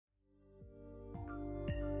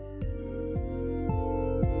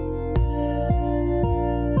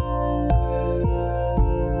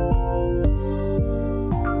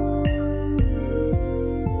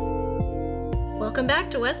Welcome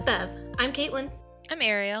back to West Bev. I'm Caitlin. I'm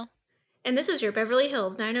Ariel. And this is your Beverly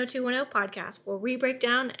Hills 90210 podcast, where we break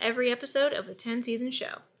down every episode of the 10-season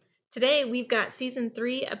show. Today, we've got Season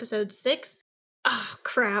 3, Episode 6. Oh,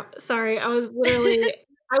 crap. Sorry, I was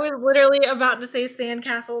literally about to say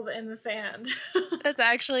sandcastles in the sand. That's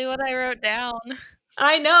actually what I wrote down.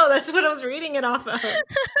 I know, that's what I was reading it off of.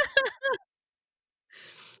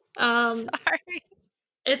 Sorry.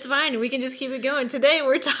 It's fine, we can just keep it going. Today,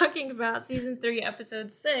 we're talking about Season 3,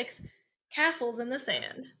 Episode 6, Castles in the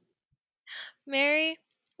Sand. Mary,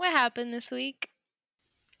 what happened this week?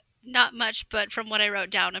 Not much, but from what I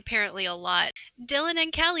wrote down, apparently a lot. Dylan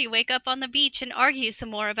and Kelly wake up on the beach and argue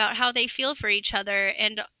some more about how they feel for each other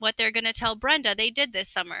and what they're going to tell Brenda they did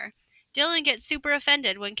this summer. Dylan gets super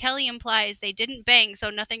offended when Kelly implies they didn't bang,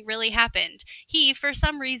 so nothing really happened. He, for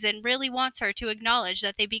some reason, really wants her to acknowledge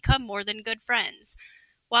that they become more than good friends.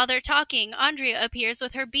 While they're talking, Andrea appears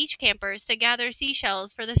with her beach campers to gather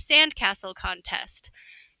seashells for the sandcastle contest.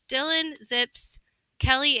 Dylan zips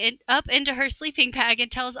Kelly up into her sleeping bag and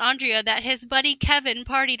tells Andrea that his buddy Kevin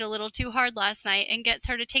partied a little too hard last night and gets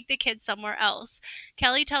her to take the kids somewhere else.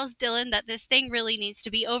 Kelly tells Dylan that this thing really needs to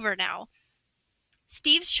be over now.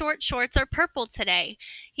 Steve's short shorts are purple today.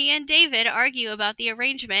 He and David argue about the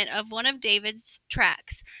arrangement of one of David's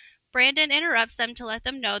tracks. Brandon interrupts them to let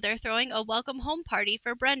them know they're throwing a welcome home party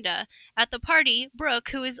for Brenda. At the party,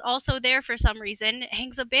 Brooke, who is also there for some reason,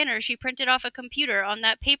 hangs a banner she printed off a computer on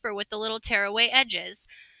that paper with the little tearaway edges.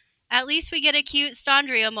 At least we get a cute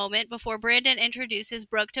Stondria moment before Brandon introduces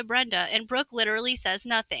Brooke to Brenda, and Brooke literally says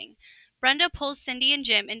nothing. Brenda pulls Cindy and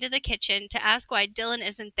Jim into the kitchen to ask why Dylan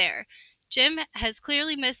isn't there. Jim has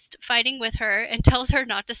clearly missed fighting with her and tells her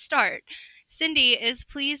not to start. Cindy is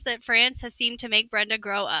pleased that France has seemed to make Brenda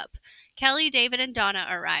grow up. Kelly, David, and Donna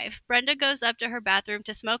arrive. Brenda goes up to her bathroom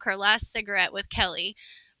to smoke her last cigarette with Kelly.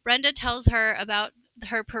 Brenda tells her about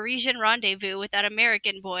her Parisian rendezvous with that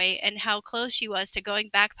American boy and how close she was to going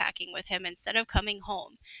backpacking with him instead of coming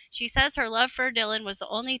home. She says her love for Dylan was the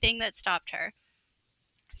only thing that stopped her.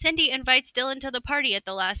 Cindy invites Dylan to the party at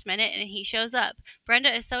the last minute and he shows up.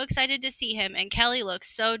 Brenda is so excited to see him and Kelly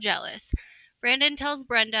looks so jealous. Brandon tells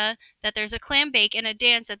Brenda that there's a clam bake and a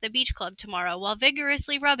dance at the beach club tomorrow while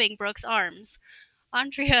vigorously rubbing Brooke's arms.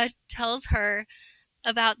 Andrea tells her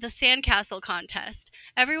about the sandcastle contest.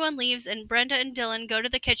 Everyone leaves and Brenda and Dylan go to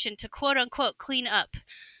the kitchen to quote-unquote clean up.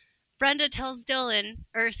 Brenda gives Dylan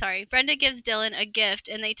a gift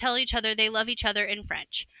and they tell each other they love each other in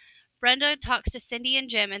French. Brenda talks to Cindy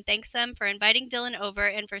and Jim and thanks them for inviting Dylan over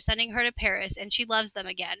and for sending her to Paris, and she loves them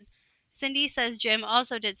again. Cindy says Jim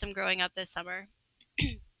also did some growing up this summer.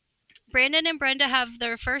 Brandon and Brenda have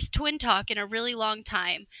their first twin talk in a really long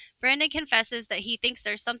time. Brandon confesses that he thinks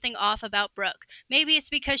there's something off about Brooke. Maybe it's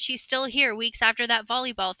because she's still here weeks after that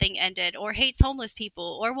volleyball thing ended, or hates homeless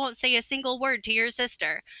people, or won't say a single word to your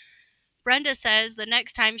sister. Brenda says the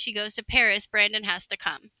next time she goes to Paris, Brandon has to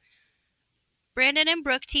come. Brandon and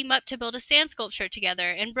Brooke team up to build a sand sculpture together,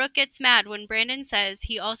 and Brooke gets mad when Brandon says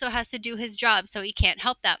he also has to do his job so he can't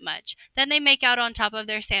help that much. Then they make out on top of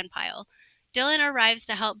their sand pile. Dylan arrives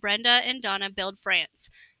to help Brenda and Donna build France.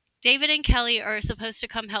 David and Kelly are supposed to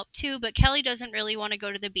come help too, but Kelly doesn't really want to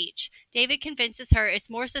go to the beach. David convinces her it's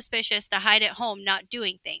more suspicious to hide at home not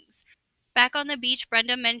doing things. Back on the beach,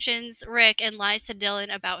 Brenda mentions Rick and lies to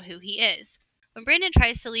Dylan about who he is. When Brandon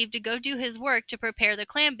tries to leave to go do his work to prepare the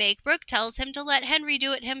clam bake, Brooke tells him to let Henry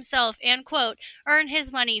do it himself and, quote, earn his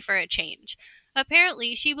money for a change.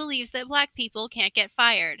 Apparently, she believes that black people can't get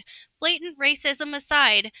fired. Blatant racism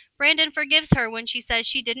aside, Brandon forgives her when she says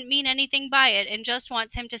she didn't mean anything by it and just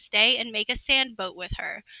wants him to stay and make a sand boat with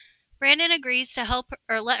her. Brandon agrees to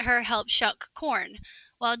let her help shuck corn.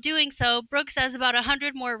 While doing so, Brooke says about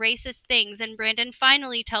 100 more racist things, and Brandon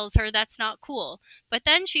finally tells her that's not cool. But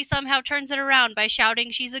then she somehow turns it around by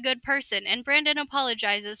shouting she's a good person, and Brandon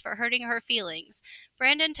apologizes for hurting her feelings.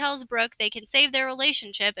 Brandon tells Brooke they can save their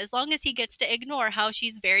relationship as long as he gets to ignore how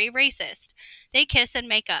she's very racist. They kiss and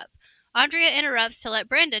make up. Andrea interrupts to let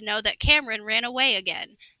Brandon know that Cameron ran away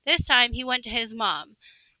again. This time he went to his mom.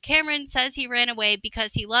 Cameron says he ran away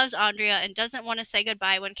because he loves Andrea and doesn't want to say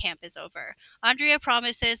goodbye when camp is over. Andrea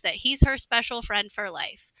promises that he's her special friend for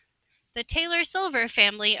life. The Taylor Silver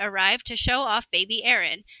family arrived to show off baby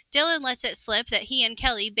Aaron. Dylan lets it slip that he and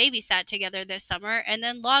Kelly babysat together this summer and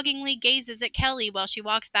then longingly gazes at Kelly while she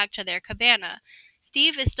walks back to their cabana.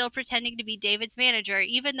 Steve is still pretending to be David's manager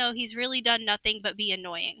even though he's really done nothing but be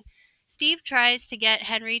annoying. Steve tries to get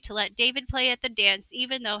Henry to let David play at the dance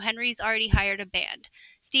even though Henry's already hired a band.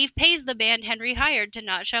 Steve pays the band Henry hired to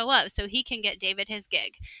not show up so he can get David his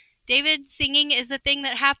gig. David singing is the thing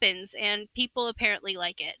that happens, and people apparently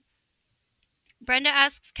like it. Brenda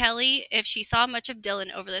asks Kelly if she saw much of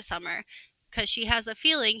Dylan over the summer, because she has a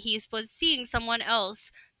feeling he was seeing someone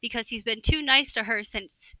else because he's been too nice to her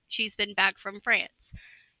since she's been back from France.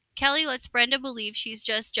 Kelly lets Brenda believe she's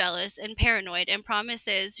just jealous and paranoid and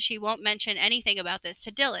promises she won't mention anything about this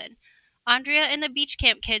to Dylan. Andrea and the Beach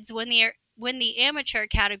Camp kids win the amateur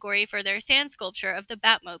category for their sand sculpture of the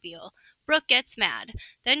Batmobile. Brooke gets mad.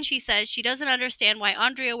 Then she says she doesn't understand why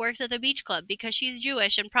Andrea works at the beach club because she's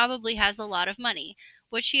Jewish and probably has a lot of money,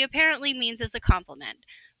 which she apparently means as a compliment.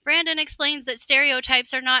 Brandon explains that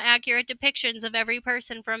stereotypes are not accurate depictions of every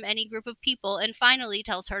person from any group of people and finally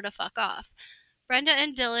tells her to fuck off. Brenda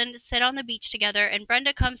and Dylan sit on the beach together, and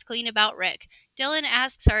Brenda comes clean about Rick. Dylan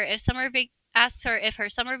asks her if her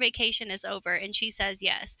summer vacation is over, and she says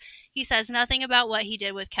yes. He says nothing about what he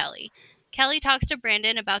did with Kelly. Kelly talks to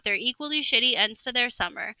Brandon about their equally shitty ends to their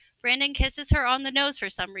summer. Brandon kisses her on the nose for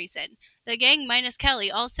some reason. The gang minus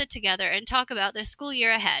Kelly all sit together and talk about the school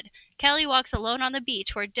year ahead. Kelly walks alone on the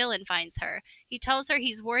beach where Dylan finds her. He tells her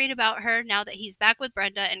he's worried about her now that he's back with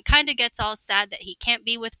Brenda and kinda gets all sad that he can't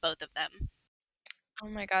be with both of them. Oh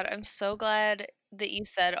my god, I'm so glad that you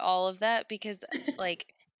said all of that because,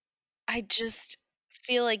 like, I just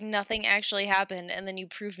feel like nothing actually happened and then you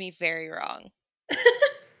proved me very wrong.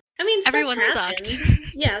 I mean, stuff Everyone happened.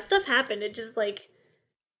 sucked. Yeah, stuff happened. It just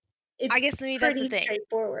it's I guess maybe that's the pretty thing.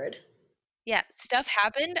 straightforward. Yeah, stuff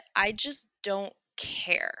happened. I just don't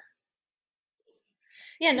care.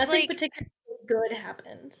 Yeah, 'Cause, nothing like, particularly good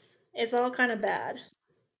happens. It's all kind of bad.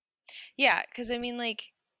 yeah, because I mean,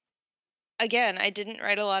 like, again, I didn't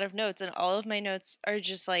write a lot of notes, and all of my notes are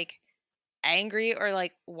just like angry or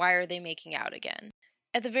like, why are they making out again?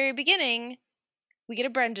 At the very beginning, we get a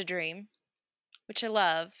Brenda dream, which I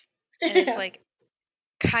love, and it's Yeah. like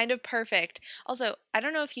kind of perfect. Also, I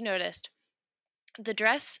don't know if you noticed the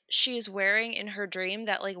dress she is wearing in her dream,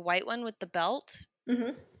 that like white one with the belt.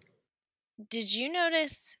 hmm Did you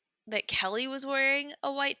notice that Kelly was wearing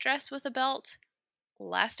a white dress with a belt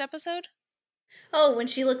last episode? Oh, when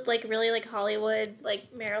she looked like really like Hollywood,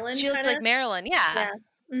 like Marilyn She looked kind of. like Marilyn, yeah. Yeah.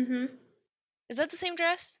 hmm Is that the same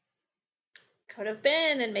dress? Could have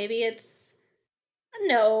been, and maybe it's.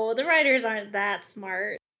 No, the writers aren't that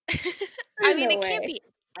smart. I There's mean, no it can't way. be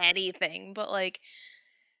anything, but like,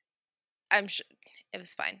 I'm sure it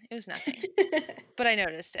was fine. It was nothing. But I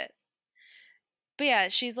noticed it. But yeah,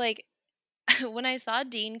 she's like, when I saw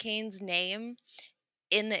Dean Kane's name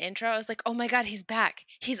in the intro, I was like, oh my God, he's back.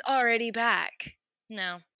 He's already back.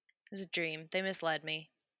 No, it was a dream. They misled me.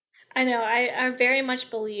 I know. I very much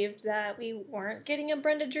believed that we weren't getting a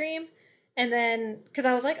Brenda dream. And then, because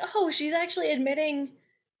I was like, oh, she's actually admitting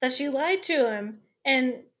that she lied to him.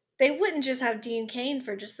 And they wouldn't just have Dean Kane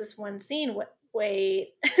for just this one scene. What?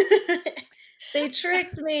 Wait. They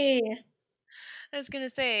tricked me. I was going to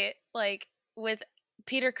say, like, with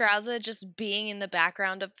Peter Krause just being in the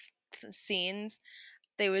background of scenes,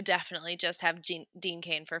 they would definitely just have Dean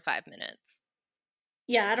Kane for 5 minutes.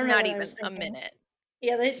 Yeah, I don't know Not what I was even a thinking. minute.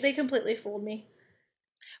 Yeah, they completely fooled me.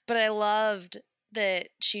 But I loved that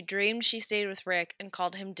she dreamed she stayed with Rick and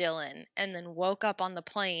called him Dylan, and then woke up on the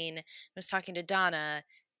plane and was talking to Donna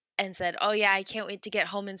and said, oh yeah, I can't wait to get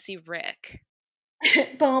home and see Rick.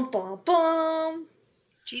 Bum, bum, bum.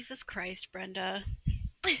 Jesus Christ, Brenda.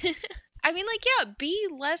 I mean, like, yeah, be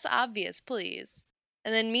less obvious, please.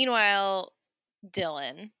 And then meanwhile,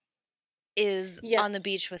 Dylan is Yeah. on the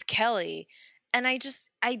beach with Kelly, and I'm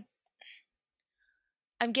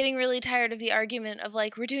getting really tired of the argument of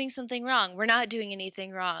like, we're doing something wrong. We're not doing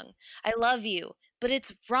anything wrong. I love you, but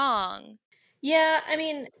it's wrong. Yeah, I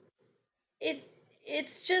mean, it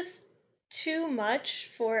it's just too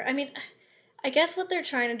much for I mean, I guess what they're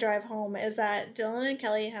trying to drive home is that Dylan and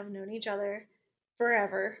Kelly have known each other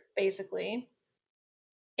forever, basically.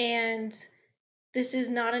 And this is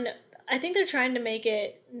not an I think they're trying to make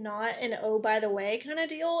it not an oh by the way kind of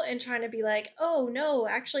deal and trying to be like, "Oh no,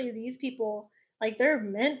 actually these people like they're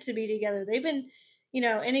meant to be together. They've been,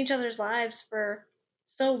 in each other's lives for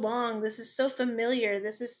so long. This is so familiar.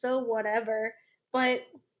 This is so whatever." But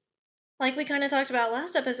like we kind of talked about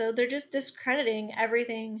last episode, they're just discrediting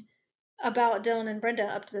everything about Dylan and Brenda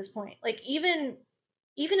up to this point. Like even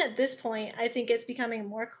at this point, I think it's becoming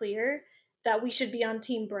more clear that we should be on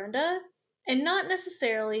team Brenda and not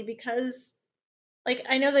necessarily because like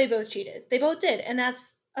I know they both cheated. They both did, and that's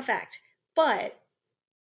a fact. But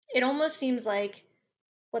it almost seems like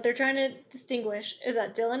what they're trying to distinguish is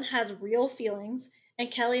that Dylan has real feelings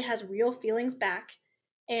and Kelly has real feelings back.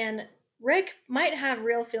 And Rick might have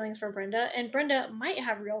real feelings for Brenda, and Brenda might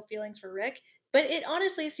have real feelings for Rick. But it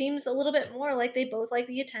honestly seems a little bit more like they both like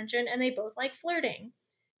the attention and they both like flirting.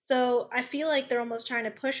 So I feel like they're almost trying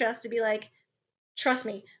to push us to be like, trust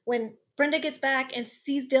me, when Brenda gets back and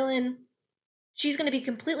sees Dylan, she's going to be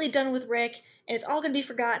completely done with Rick and it's all going to be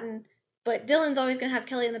forgotten. But Dylan's always going to have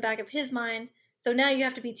Kelly in the back of his mind. So now you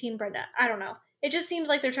have to be Team Brenda. I don't know. It just seems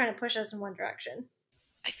like they're trying to push us in one direction.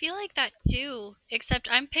 I feel like that too, except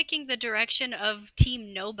I'm picking the direction of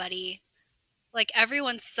Team Nobody. Like,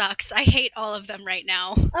 everyone sucks. I hate all of them right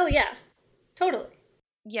now. Oh, yeah. Totally.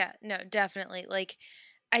 Yeah, no, definitely. Like,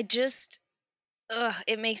 I just,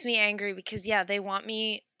 it makes me angry because, yeah, they want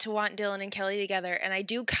me to want Dylan and Kelly together. And I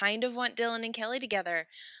do kind of want Dylan and Kelly together.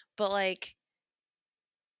 But, like,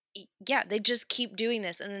 yeah, they just keep doing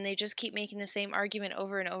this. And then they just keep making the same argument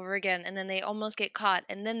over and over again. And then they almost get caught.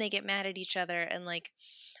 And then they get mad at each other. And, like,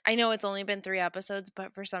 I know it's only been 3 episodes,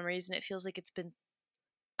 but for some reason it feels like it's been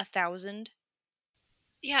 1,000.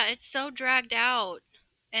 Yeah, it's so dragged out.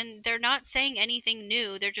 And they're not saying anything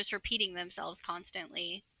new. They're just repeating themselves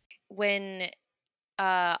constantly. When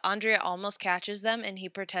Andrea almost catches them and he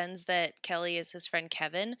pretends that Kelly is his friend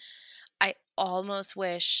Kevin, I almost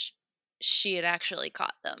wish she had actually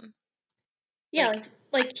caught them. Yeah,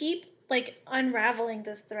 like keep like unraveling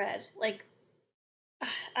this thread. Like,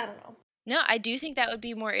 I don't know. No, I do think that would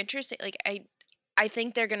be more interesting. Like, I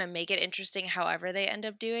think they're gonna make it interesting however they end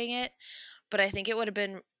up doing it, but I think it would have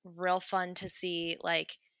been real fun to see,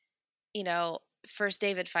 like, you know, first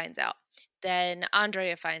David finds out, then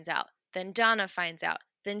Andrea finds out, then Donna finds out,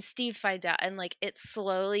 then Steve finds out, and like it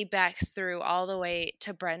slowly backs through all the way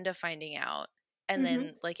to Brenda finding out. And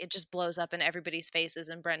then like it just blows up in everybody's faces,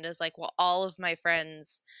 and Brenda's like, well, all of my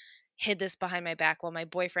friends hid this behind my back while my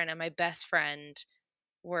boyfriend and my best friend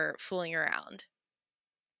were fooling around.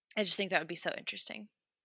 I just think that would be so interesting.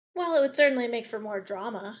 Well, it would certainly make for more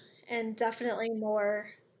drama and definitely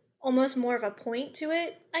almost more of a point to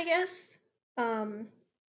it, I guess.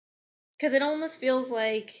 Because it almost feels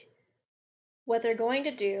like what they're going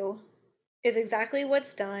to do is exactly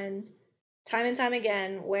what's done time and time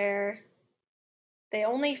again, where they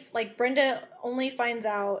only, like, Brenda only finds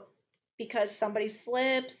out because somebody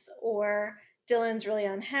slips or Dylan's really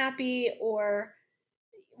unhappy or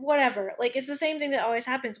whatever. Like, it's the same thing that always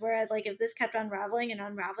happens. Whereas, like, if this kept unraveling and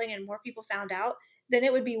more people found out, then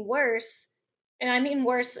it would be worse. And I mean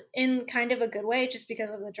worse in kind of a good way, just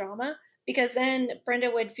because of the drama. Because then Brenda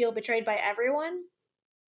would feel betrayed by everyone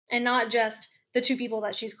and not just the two people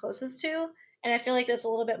that she's closest to. And I feel like that's a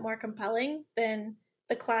little bit more compelling than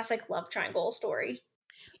the classic love triangle story.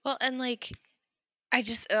 Well, and like, I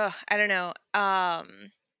just, I don't know.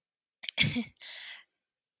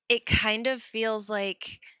 It kind of feels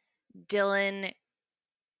like Dylan,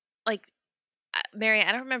 like, Mary,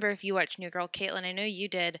 I don't remember if you watched New Girl. Caitlin, I know you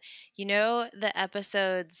did. You know the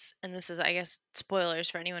episodes, and this is, I guess, spoilers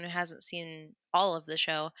for anyone who hasn't seen all of the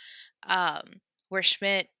show, where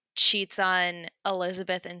Schmidt cheats on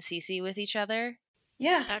Elizabeth and Cece with each other?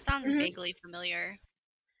 Yeah. That sounds vaguely familiar.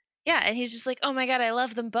 Yeah, and he's just like, oh my god, I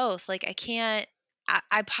love them both. Like, I can't,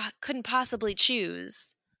 couldn't possibly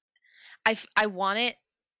choose. I want it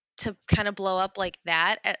to kind of blow up like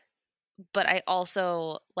that, but I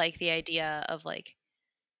also like the idea of, like,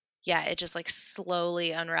 yeah, it just like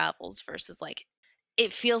slowly unravels versus like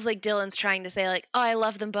it feels like Dylan's trying to say, like, oh, I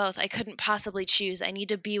love them both. I couldn't possibly choose. I need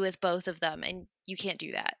to be with both of them. And you can't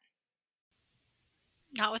do that.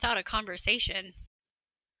 Not without a conversation.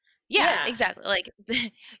 Yeah. Exactly. Like,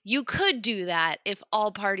 you could do that if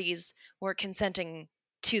all parties were consenting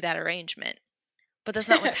to that arrangement, but that's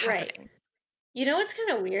not what's Right. happening. You know what's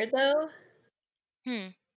kind of weird, though?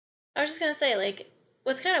 I was just going to say, like,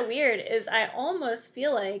 what's kind of weird is I almost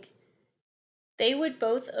feel like they would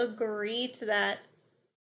both agree to that,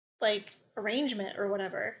 like, arrangement or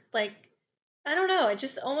whatever. Like, I don't know. It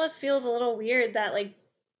just almost feels a little weird that, like,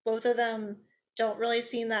 both of them don't really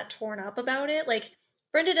seem that torn up about it. Like,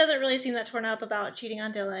 Brenda doesn't really seem that torn up about cheating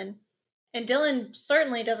on Dylan. And Dylan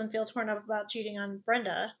certainly doesn't feel torn up about cheating on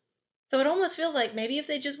Brenda. So it almost feels like maybe if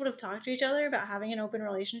they just would have talked to each other about having an open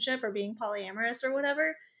relationship or being polyamorous or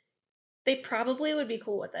whatever, they probably would be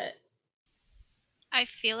cool with it. I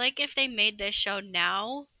feel like if they made this show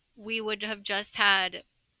now, we would have just had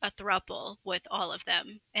a throuple with all of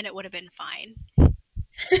them, and it would have been fine.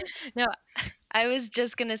 No, I was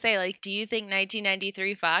just going to say, like, do you think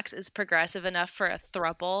 1993 Fox is progressive enough for a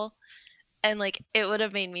throuple? And, like, it would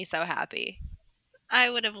have made me so happy. I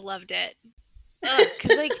would have loved it.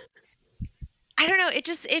 Because, like, I don't know.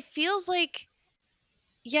 It feels like,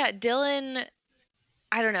 yeah, Dylan,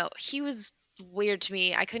 I don't know. He was weird to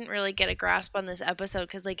me. I couldn't really get a grasp on this episode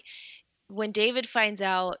because, like, when David finds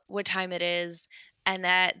out what time it is and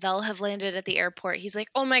that they'll have landed at the airport, he's like,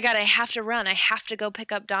 oh my God, I have to run. I have to go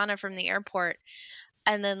pick up Donna from the airport.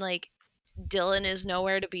 And then, like, Dylan is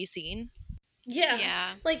nowhere to be seen.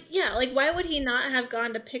 Yeah. Like why would he not have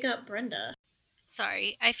gone to pick up Brenda?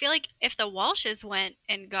 Sorry. I feel like if the Walshes went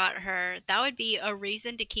and got her, that would be a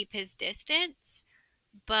reason to keep his distance.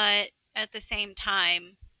 But at the same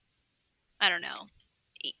time, I don't know.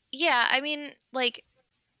 Yeah, I mean, like,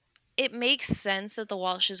 it makes sense that the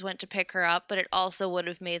Walshes went to pick her up, but it also would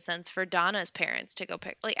have made sense for Donna's parents to go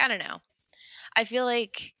pick. Like, I don't know. I feel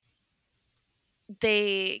like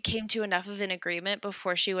they came to enough of an agreement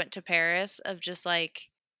before she went to Paris of just like,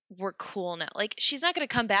 we're cool now. Like, she's not going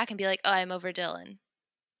to come back and be like, oh, I'm over Dylan.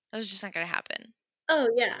 That was just not going to happen. Oh,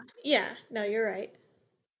 yeah. Yeah. No, you're right.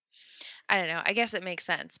 I don't know. I guess it makes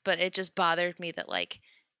sense, but it just bothered me that like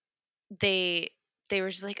they were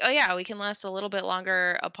just like, oh yeah, we can last a little bit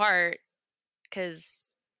longer apart because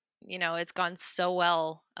it's gone so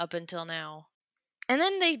well up until now. And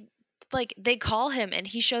then they call him and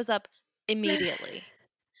he shows up immediately.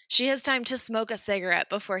 She has time to smoke a cigarette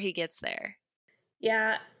before he gets there.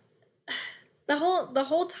 Yeah. The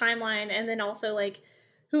whole timeline, and then also like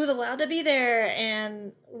who was allowed to be there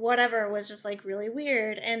and whatever was just like really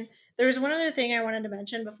weird. And there was one other thing I wanted to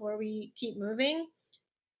mention before we keep moving.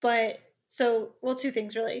 But well, two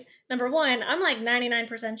things really. Number one, I'm like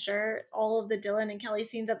 99% sure all of the Dylan and Kelly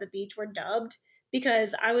scenes at the beach were dubbed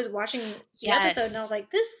because I was watching the episode and I was Yes. like,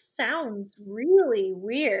 this sounds really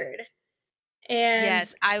weird. And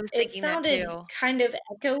Yes, I was it thinking that sounded too. kind of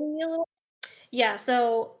echoey a little. Yeah,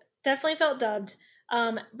 so definitely felt dubbed.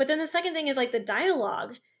 But then the second thing is like the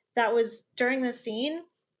dialogue that was during the scene.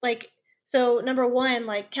 Like, so number one,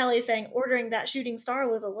 like Kelly saying ordering that shooting star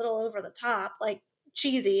was a little over the top, like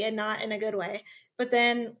cheesy and not in a good way. But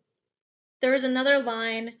then there was another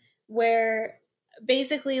line where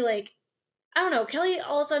basically, like, I don't know, Kelly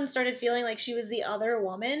all of a sudden started feeling like she was the other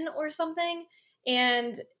woman or something.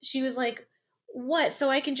 And she was like, what? So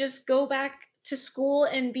I can just go back to school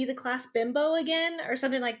and be the class bimbo again or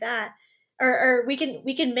something like that. Or we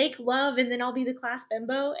can make love and then I'll be the class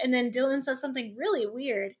bimbo. And then Dylan says something really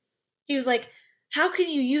weird. He was like, how can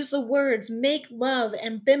you use the words make love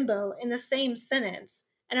and bimbo in the same sentence?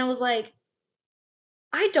 And I was like,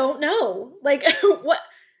 I don't know. Like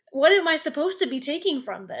what am I supposed to be taking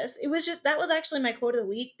from this? It was just that was actually my quote of the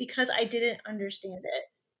week because I didn't understand it.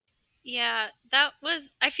 Yeah,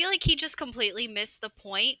 I feel like he just completely missed the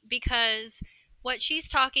point because what she's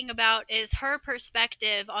talking about is her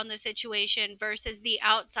perspective on the situation versus the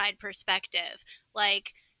outside perspective.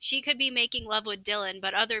 Like, she could be making love with Dylan,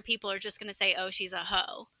 but other people are just going to say, oh, she's a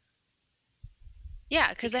hoe Yeah,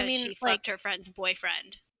 because I because mean, she like, fucked her friend's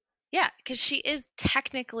boyfriend. yeah, because she is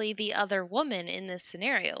technically the other woman in this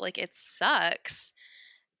scenario. Like, it sucks.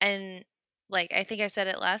 And, like, I think I said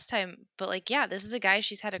it last time, but, like, yeah, this is a guy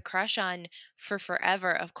she's had a crush on for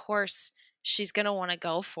forever. Of course, she's going to want to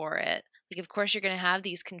go for it. Like, of course, you're going to have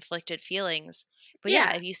these conflicted feelings. But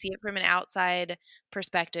yeah, Yeah. if you see it from an outside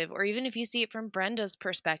perspective, or even if you see it from Brenda's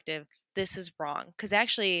perspective, this is wrong. Because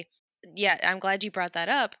actually, yeah, I'm glad you brought that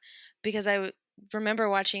up because remember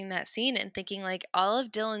watching that scene and thinking like all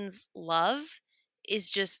of Dylan's love is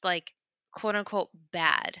just like quote unquote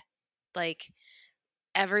bad. Like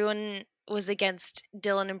everyone was against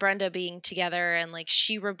Dylan and Brenda being together and like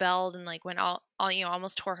she rebelled and like went all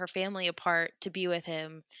almost tore her family apart to be with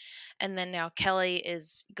him. And then now Kelly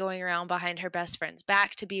is going around behind her best friend's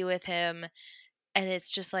back to be with him. And it's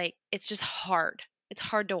just like, it's just hard. It's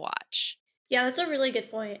hard to watch. Yeah, that's a really good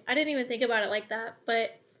point. I didn't even think about it like that,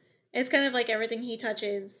 but it's kind of like everything he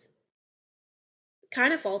touches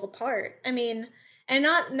kind of falls apart. I mean, and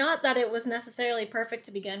not that it was necessarily perfect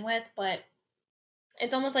to begin with, but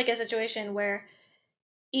it's almost like a situation where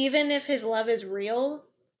even if his love is real,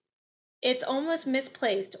 it's almost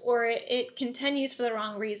misplaced or it continues for the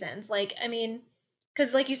wrong reasons. Like, I mean,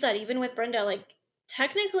 because like you said, even with Brenda, like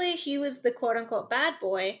technically he was the quote unquote bad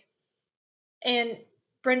boy, and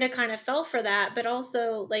Brenda kind of fell for that, but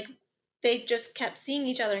also like they just kept seeing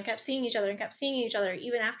each other and kept seeing each other and kept seeing each other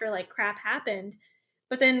even after like crap happened.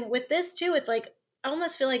 But then with this too, it's like I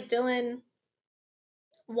almost feel like Dylan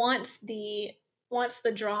wants the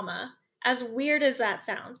drama. As weird as that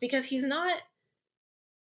sounds, because he's not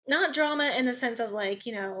drama in the sense of like,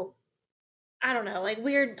 I don't know, like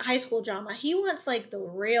weird high school drama. He wants like the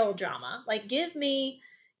real drama. Like, give me,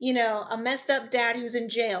 a messed up dad who's in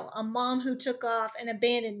jail, a mom who took off and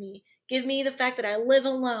abandoned me. Give me the fact that I live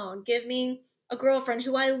alone. Give me a girlfriend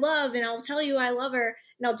who I love and I'll tell you I love her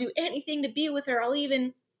and I'll do anything to be with her. I'll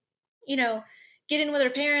even, you know, get in with her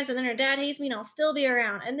parents and then her dad hates me and I'll still be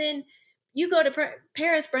around. And then you go to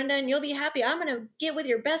Paris, Brenda, and you'll be happy. I'm going to get with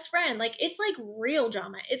your best friend. Like, it's like real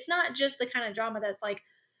drama. It's not just the kind of drama that's like,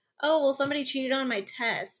 oh, well, somebody cheated on my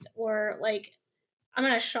test or like I'm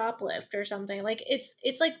gonna shoplift or something. Like it's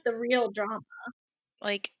like the real drama.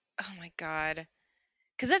 Like, oh my God.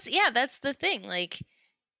 Because that's the thing. Like,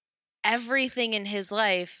 everything in his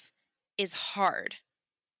life is hard.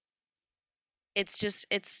 It's just,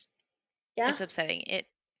 Yeah. it's upsetting.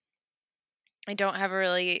 I don't have a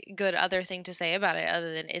really good other thing to say about it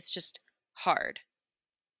other than it's just hard.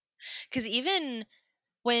 Because even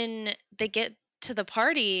when they get to the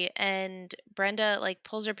party and Brenda like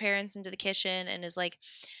pulls her parents into the kitchen and is like,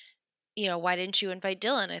 why didn't you invite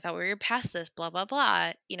Dylan? I thought we were past this, blah, blah,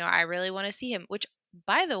 blah. I really want to see him, which,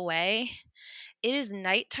 by the way, it is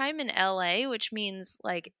nighttime in LA, which means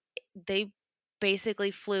like they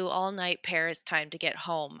basically flew all night Paris time to get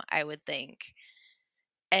home, I would think.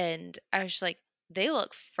 And I was just like, they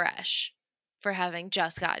look fresh for having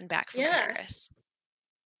just gotten back from Yeah. Paris.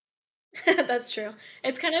 That's true.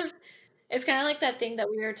 It's kind of like that thing that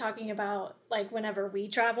we were talking about, like whenever we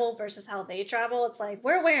travel versus how they travel. It's like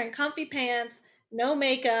we're wearing comfy pants, no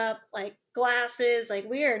makeup, like glasses, like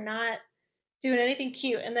we are not doing anything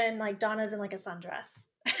cute. And then like Donna's in like a sundress.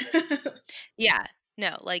 Yeah.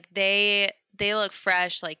 No, like they look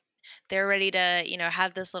fresh, like they're ready to,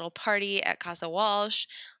 have this little party at Casa Walsh.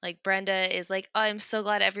 Like Brenda is like, "Oh, I'm so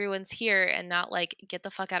glad everyone's here," and not like, "Get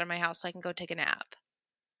the fuck out of my house so I can go take a nap."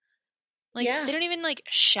 Like Yeah. they don't even like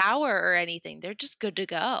shower or anything. They're just good to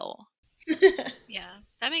go. Yeah,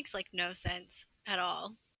 that makes like no sense at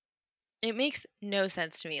all. It makes no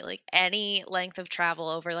sense to me. Like any length of travel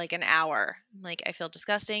over like an hour. Like I feel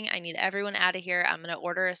disgusting. I need everyone out of here. I'm going to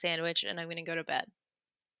order a sandwich and I'm going to go to bed.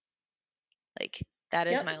 Like that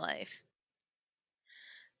is Yep. my life.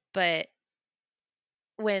 But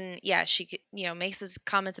when she makes these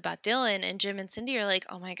comments about Dylan, and Jim and Cindy are like,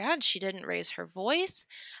 "Oh my God, she didn't raise her voice.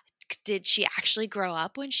 Did she actually grow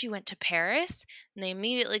up when she went to Paris?" And they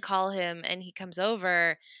immediately call him and he comes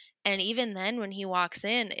over. And even then, when he walks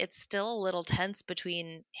in, it's still a little tense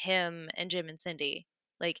between him and Jim and Cindy.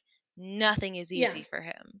 Like, nothing is Yeah. easy for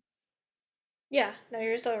him. Yeah. No,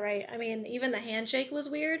 you're so right. I mean, even the handshake was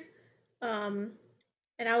weird. Um,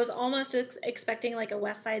 and I was almost expecting like a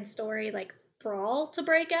West Side Story like brawl to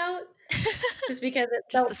break out just because it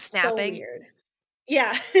Just the felt so snapping. weird.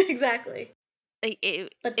 Yeah, exactly.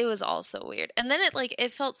 It But was all so weird. And then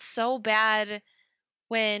it felt so bad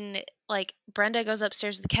when like Brenda goes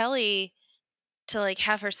upstairs with Kelly to like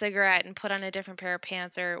have her cigarette and put on a different pair of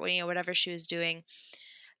pants or whatever she was doing.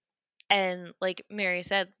 And like Mary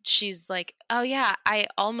said, she's like, "Oh yeah, I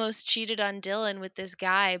almost cheated on Dylan with this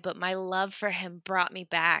guy, but my love for him brought me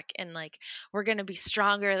back, and like we're gonna be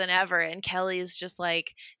stronger than ever." And Kelly's just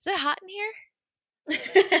like, "Is it hot in here?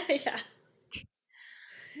 yeah.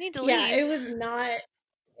 I need to Yeah, it leave." was not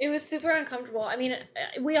it was super uncomfortable. I mean,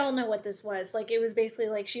 we all know what this was. Like, it was basically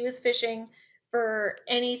like she was fishing for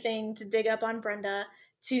anything to dig up on Brenda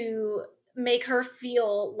to make her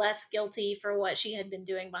feel less guilty for what she had been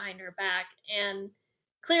doing behind her back. And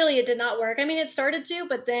clearly it did not work. I mean, it started to,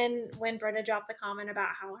 but then when Brenda dropped the comment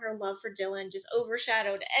about how her love for Dylan just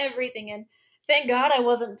overshadowed everything, and thank God I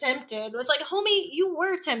wasn't tempted. It's like, homie, you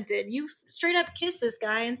were tempted. You straight up kissed this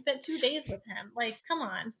guy and spent 2 days with him. Like, come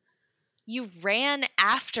on. You ran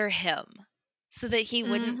after him so that he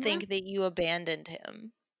wouldn't Hmm. think that you abandoned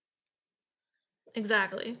him.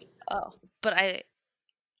 Exactly. Oh, but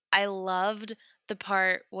I loved the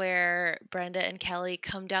part where Brenda and Kelly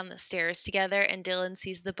come down the stairs together and Dylan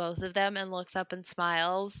sees the both of them and looks up and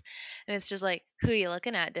smiles. And it's just like, "Who are you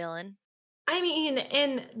looking at, Dylan?" I mean,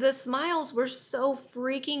 and the smiles were so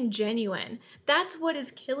freaking genuine. That's what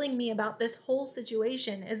is killing me about this whole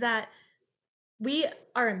situation is that we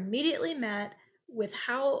are immediately met with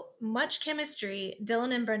how much chemistry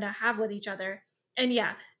Dylan and Brenda have with each other. And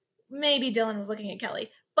yeah, maybe Dylan was looking at Kelly,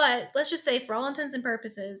 but let's just say, for all intents and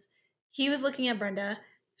purposes, he was looking at Brenda,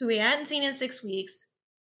 who he hadn't seen in 6 weeks,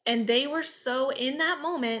 and they were so in that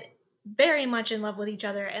moment very much in love with each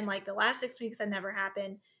other, and like the last 6 weeks had never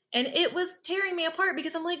happened, and it was tearing me apart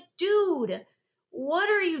because I'm like, dude, what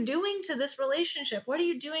are you doing to this relationship? What are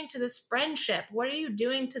you doing to this friendship? What are you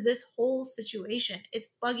doing to this whole situation? It's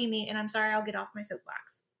bugging me, and I'm sorry, I'll get off my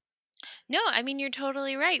soapbox. No, I mean you're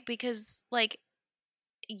totally right because like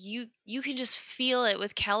you can just feel it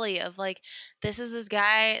with Kelly of like, this is this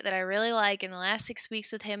guy that I really like. In the last 6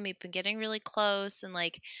 weeks with him, we've been getting really close, and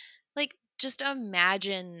like just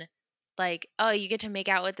imagine like, oh, you get to make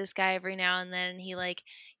out with this guy every now and then, and he like,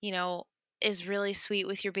 you know, is really sweet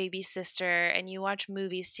with your baby sister, and you watch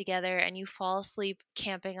movies together and you fall asleep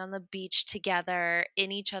camping on the beach together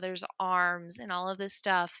in each other's arms and all of this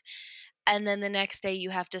stuff. And then the next day you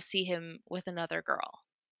have to see him with another girl.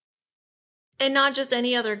 And not just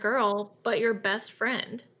any other girl, but your best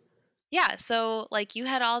friend. Yeah, so like you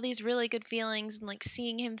had all these really good feelings and like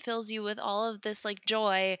seeing him fills you with all of this like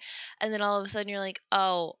joy, and then all of a sudden you're like,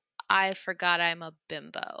 "Oh, I forgot I'm a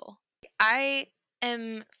bimbo." I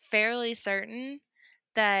am fairly certain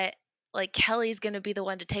that like Kelly's going to be the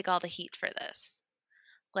one to take all the heat for this.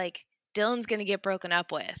 Like Dylan's going to get broken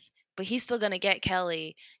up with, but he's still going to get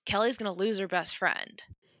Kelly. Kelly's going to lose her best friend.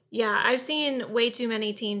 Yeah, I've seen way too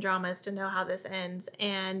many teen dramas to know how this ends,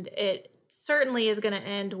 and it certainly is going to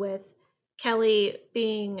end with Kelly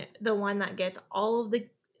being the one that gets all of the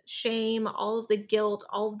shame, all of the guilt,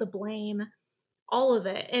 all of the blame, all of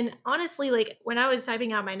it. And honestly, like when I was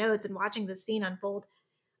typing out my notes and watching this scene unfold,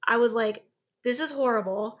 I was like, this is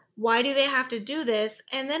horrible. Why do they have to do this?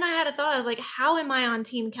 And then I had a thought. I was like, how am I on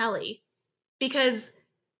Team Kelly? Because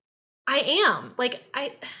I am. Like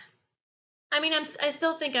I mean, I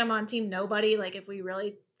still think I'm on Team Nobody, like if we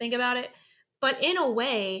really think about it. But in a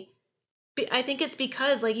way, I think it's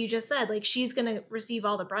because, like you just said, like she's gonna receive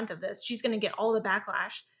all the brunt of this. She's gonna get all the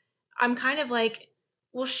backlash. I'm kind of like,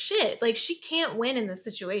 well, shit. Like she can't win in this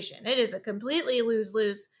situation. It is a completely lose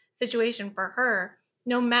lose situation for her.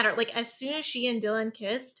 No matter, like as soon as she and Dylan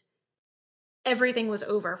kissed, everything was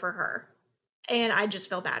over for her, and I just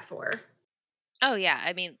feel bad for her. Oh yeah,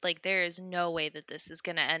 I mean, like there is no way that this is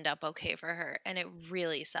going to end up okay for her, and it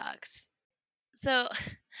really sucks. So,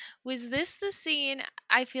 was this the scene?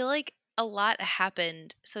 I feel like a lot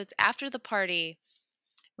happened. So it's after the party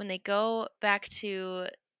when they go back to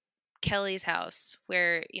Kelly's house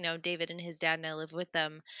where, David and his dad now live with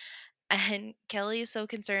them. And Kelly is so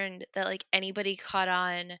concerned that like anybody caught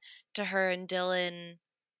on to her and Dylan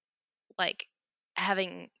like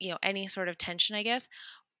having, any sort of tension, I guess.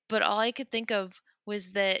 But all I could think of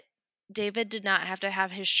was that David did not have to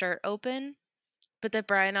have his shirt open, but that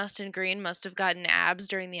Brian Austin Green must have gotten abs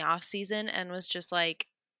during the off season and was just like,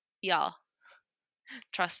 y'all,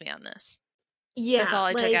 trust me on this. That's Yeah, all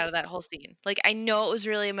I took out like of that whole scene. Like, I know it was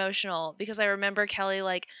really emotional because I remember Kelly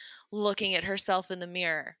like looking at herself in the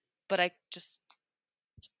mirror, but I just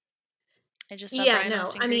saw yeah, Brian no.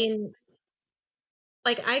 Austin I Green. mean,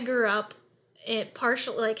 like I grew up it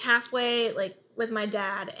partial like halfway like with my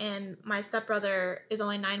dad, and my stepbrother is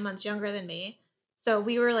only 9 months younger than me, so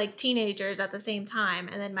we were like teenagers at the same time.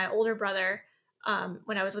 And then my older brother,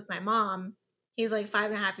 when I was with my mom, he's like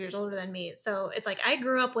 5.5 years older than me, so it's like I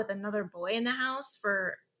grew up with another boy in the house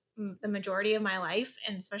for the majority of my life,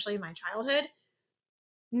 and especially my childhood.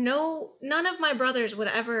 No, none of my brothers would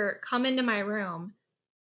ever come into my room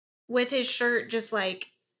with his shirt just like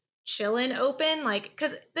chilling open, like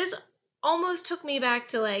because this almost took me back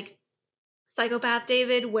to like Psychopath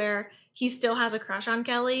David, where he still has a crush on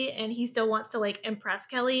Kelly and he still wants to like impress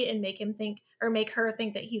Kelly and make him think or make her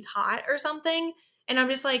think that he's hot or something. And I'm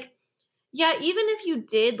just like, yeah, even if you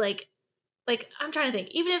did like I'm trying to think,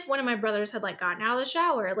 even if one of my brothers had like gotten out of the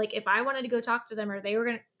shower, like if I wanted to go talk to them or they were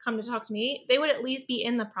gonna come to talk to me, they would at least be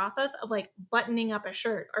in the process of like buttoning up a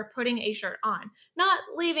shirt or putting a shirt on, not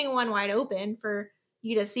leaving one wide open for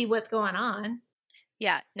you to see what's going on.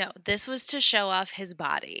 Yeah, no, this was to show off his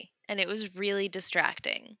body, and it was really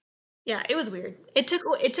distracting. Yeah, it was weird. It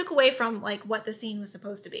took away from like what the scene was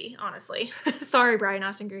supposed to be, honestly. Sorry, Brian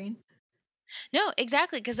Austin Green. No,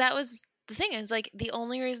 exactly, because that was the thing. Is like the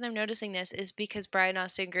only reason I'm noticing this is because Brian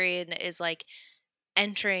Austin Green is like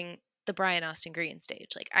entering the Brian Austin Green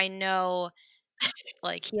stage. Like I know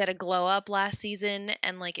like he had a glow up last season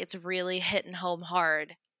and like it's really hitting home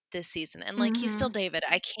hard this season. And like he's still Mhm. David.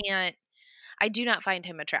 I do not find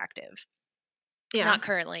him attractive. Yeah. Not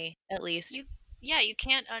currently, at least. You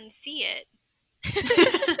can't unsee it.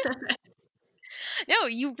 No,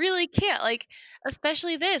 you really can't. Like,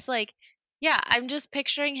 especially this. Like, yeah, I'm just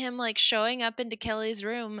picturing him like showing up into Kelly's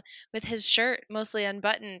room with his shirt mostly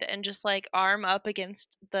unbuttoned and just like arm up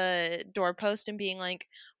against the doorpost and being like,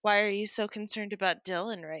 "Why are you so concerned about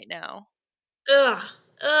Dylan right now?" Ugh.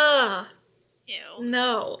 Ugh. Ew.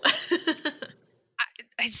 No.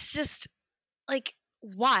 I just like,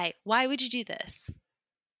 why? Why would you do this?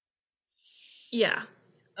 Yeah.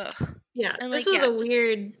 Ugh. Yeah. And This like, was yeah, a just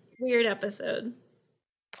weird, weird episode.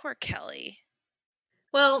 poor Kelly.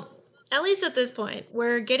 Well, at least at this point,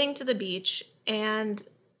 we're getting to the beach, and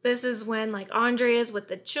this is when like Andre is with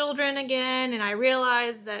the children again, and I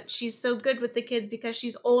realize that she's so good with the kids because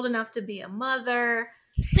she's old enough to be a mother,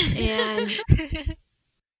 and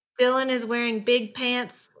Dylan is wearing big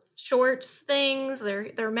pants, shorts things.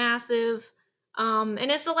 They're massive. And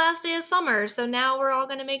it's the last day of summer, so now we're all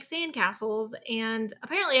gonna make sandcastles, and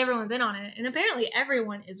apparently everyone's in on it, and apparently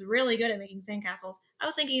everyone is really good at making sandcastles. I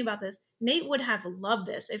was thinking about this. Nate would have loved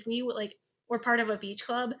this if we like were part of a beach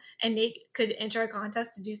club and Nate could enter a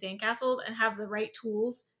contest to do sandcastles and have the right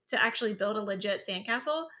tools to actually build a legit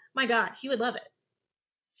sandcastle, my God, he would love it.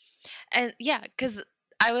 And yeah, because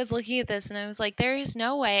I was looking at this and I was like, there is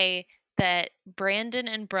no way that Brandon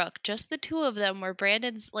and Brooke, just the two of them, where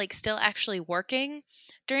Brandon's like still actually working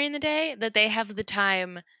during the day, that they have the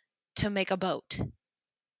time to make a boat.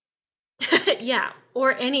 Yeah,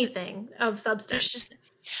 or anything of There's substance. just,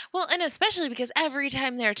 well, and especially because every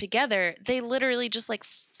time they're together, they literally just like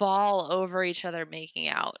fall over each other making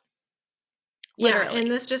out. Literally. Yeah, and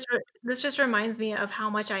this just reminds me of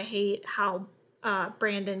how much I hate how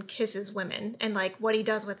Brandon kisses women and like what he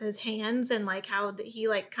does with his hands and like how he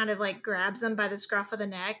like kind of like grabs them by the scruff of the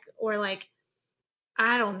neck or like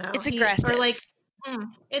I don't know. It's He or like aggressive.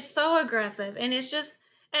 it's so aggressive and it's just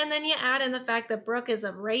and then you add in the fact that Brooke is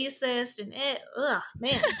a racist and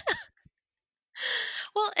man.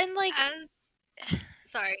 Well, and like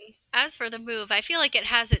As for the move, I feel like it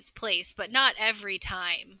has its place, but not every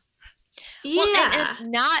time. well, Yeah.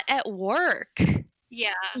 and not at work.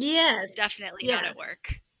 Yeah, Yes. definitely Yes. not at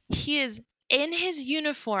work. He is in his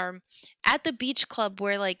uniform at the beach club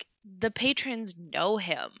where like the patrons know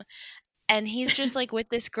him, and he's just like with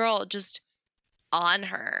this girl just on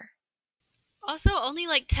her. Also, only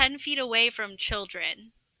like 10 feet away from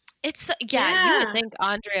children. It's yeah, you would Yeah. think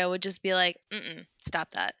Andrea would just be like,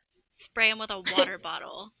 stop that. Spray him with a water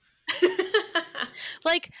bottle.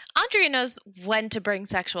 Like, Andrea knows when to bring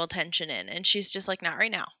sexual tension in, and she's just like, not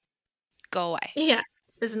right now. Go away. Yeah.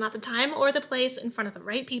 This is not the time or the place in front of the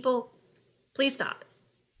right people. Please stop.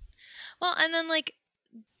 Well, and then like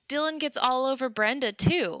Dylan gets all over Brenda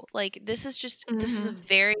too. Like this is a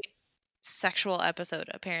very sexual episode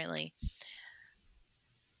apparently.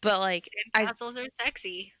 But like Sandcastles are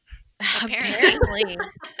sexy. apparently.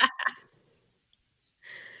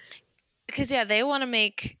 Because yeah, they want to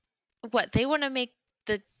make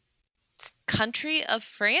the country of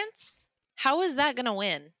France? How is that going to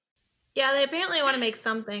win? Yeah, they apparently want to make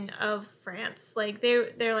something of France. Like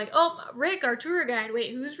they're like, "Oh, Rick, our tour guide.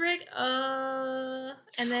 Wait, who's Rick?" And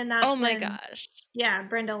then that's Oh my when, gosh. yeah,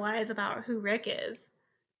 Brenda lies about who Rick is.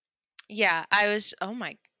 Yeah, oh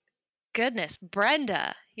my goodness,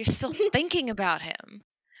 Brenda, you're still thinking about him.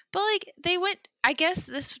 But like they went, I guess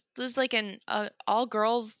this was like an all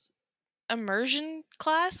girls immersion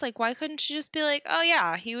class. Like why couldn't she just be like, "Oh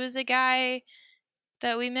yeah, he was a guy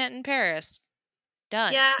that we met in Paris."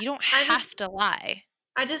 Done. Yeah, You don't have to lie.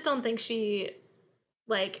 I just don't think she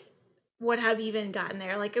like would have even gotten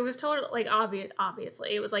there. Like it was total like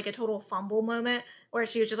obviously it was like a total fumble moment where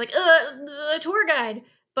she was just like, a tour guide."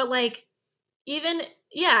 But like even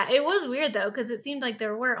yeah, it was weird though because it seemed like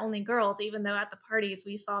there were only girls, even though at the parties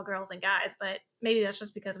we saw girls and guys. But maybe that's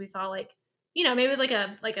just because we saw like maybe it was like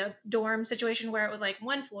a dorm situation where it was like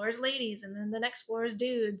one floor is ladies and then the next floor is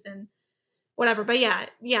dudes and whatever. But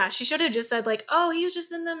yeah, she should have just said like, "Oh, he was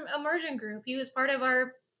just in the immersion group. He was part of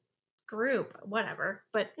our group, whatever."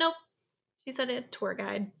 But nope, she said a tour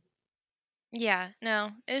guide. Yeah, no,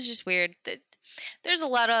 it's just weird. There's a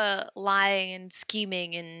lot of lying and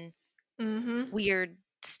scheming and weird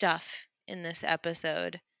stuff in this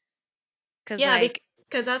episode. Yeah,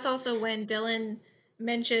 because that's also when Dylan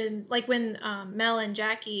mentioned, like when Mel and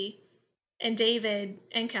Jackie and David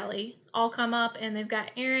and Kelly all come up and they've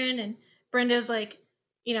got Aaron and Brenda's like,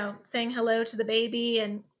 saying hello to the baby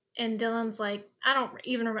and Dylan's like, I don't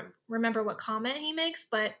even remember what comment he makes,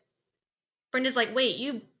 but Brenda's like, wait,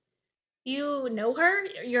 you know her?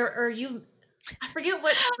 I forget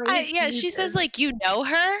what phrase yeah, she says like, you know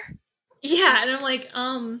her? Yeah, and I'm like,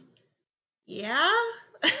 yeah.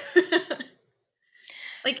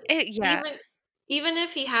 Like yeah. even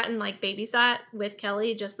if he hadn't like babysat with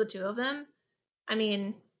Kelly, just the two of them, I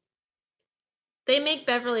mean, they make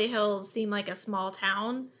Beverly Hills seem like a small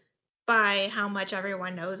town by how much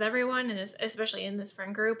everyone knows everyone, and especially in this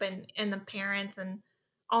friend group and the parents and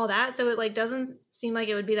all that. So it like doesn't seem like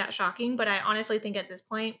it would be that shocking. But I honestly think at this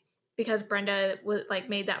point, because Brenda was like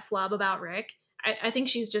made that flub about Rick, I think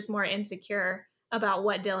she's just more insecure about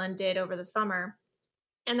what Dylan did over the summer,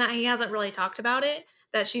 and that he hasn't really talked about it.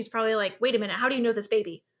 That she's probably like, wait a minute, how do you know this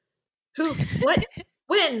baby? Who? What?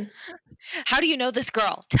 When? How do you know this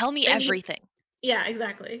girl? Tell me everything. Yeah,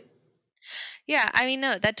 exactly. Yeah, I mean,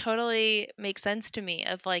 no, that totally makes sense to me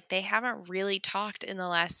of like, they haven't really talked in the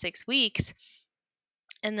last 6 weeks.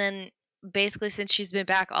 And then basically since she's been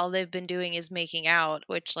back, all they've been doing is making out,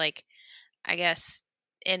 which like, I guess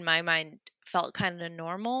in my mind felt kind of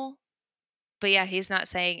normal. But yeah, he's not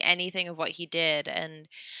saying anything of what he did. And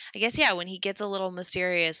I guess, yeah, when he gets a little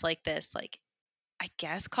mysterious like this, like, I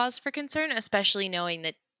guess cause for concern, especially knowing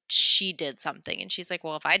that she did something. And she's like,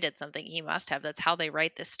 well, if I did something, he must have. That's how they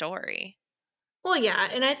write this story. Well, yeah,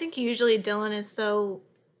 and I think usually Dylan is so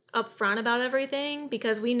upfront about everything,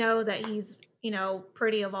 because we know that he's,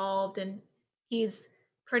 pretty evolved, and he's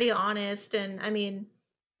pretty honest. And I mean,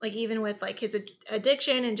 like, even with like his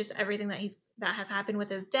addiction and just everything that has happened with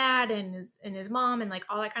his dad and his mom and like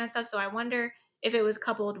all that kind of stuff. So I wonder if it was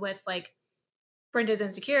coupled with like Brenda's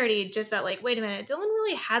insecurity, just that like, wait a minute, Dylan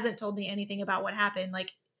really hasn't told me anything about what happened.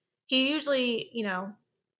 Like, he usually,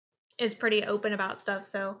 is pretty open about stuff.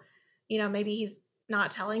 So, maybe he's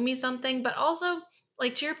not telling me something. But also,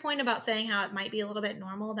 like, to your point about saying how it might be a little bit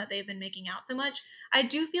normal that they've been making out so much, I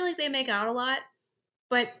do feel like they make out a lot,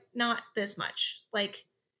 but not this much. Like,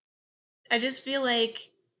 I just feel like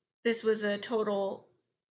this was a total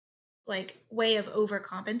like way of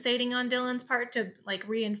overcompensating on Dylan's part to like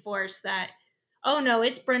reinforce that, oh no,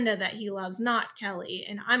 it's Brenda that he loves, not Kelly,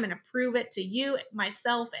 and I'm going to prove it to you,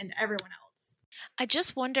 myself, and everyone else. I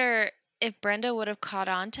just wonder if Brenda would have caught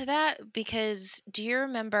on to that, because do you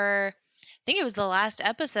remember, I think it was the last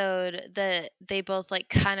episode that they both like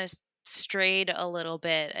kind of strayed a little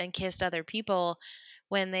bit and kissed other people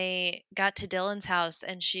when they got to Dylan's house,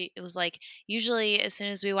 and it was like, usually as soon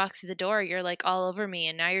as we walk through the door, you're like all over me,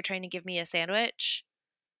 and now you're trying to give me a sandwich.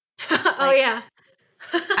 Oh Like, yeah.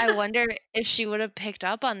 I wonder if she would have picked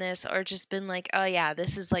up on this or just been like, oh yeah,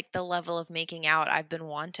 this is like the level of making out I've been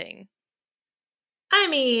wanting. I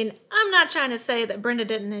mean, I'm not trying to say that Brenda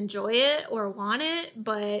didn't enjoy it or want it,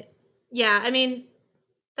 but yeah, I mean,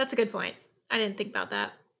 that's a good point. I didn't think about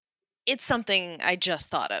that. It's something I just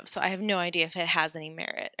thought of, so I have no idea if it has any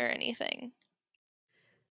merit or anything.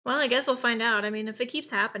 Well, I guess we'll find out. I mean, if it keeps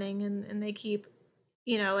happening and they keep,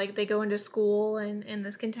 like they go into school and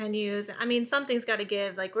this continues, I mean, something's got to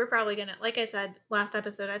give. Like, we're probably going to, like I said last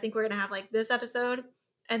episode, I think we're going to have like this episode,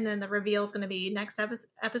 and then the reveal is going to be next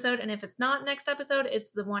episode. And if it's not next episode, it's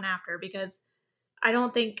the one after, because I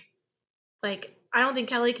don't think, I don't think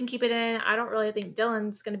Kelly can keep it in. I don't really think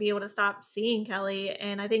Dylan's going to be able to stop seeing Kelly.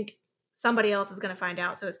 And I think somebody else is going to find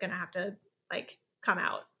out. So it's going to have to like come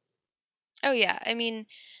out. Oh yeah, I mean,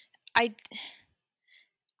 I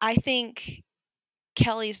think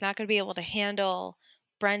Kelly's not going to be able to handle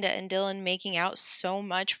Brenda and Dylan making out so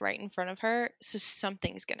much right in front of her, so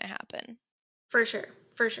something's going to happen. For sure.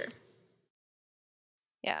 For sure.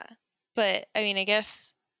 Yeah. But, I mean, I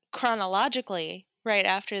guess chronologically, right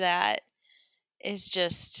after that is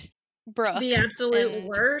just Brooke. The absolute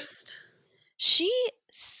worst. She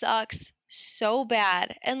sucks so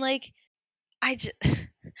bad. And, like, I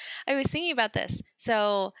was thinking about this.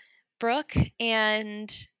 So, Brooke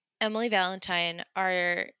and Emily Valentine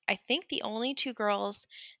are, I think, the only two girls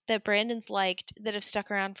that Brandon's liked that have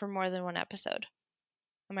stuck around for more than one episode.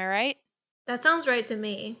 Am I right? That sounds right to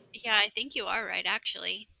me. Yeah, I think you are right,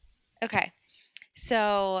 actually. Okay.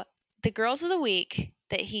 So the girls of the week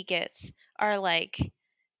that he gets are like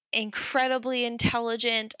incredibly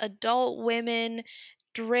intelligent, adult women,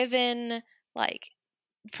 driven, like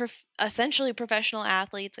essentially professional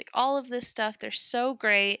athletes, like all of this stuff. They're so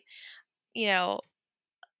great,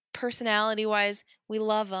 personality wise. We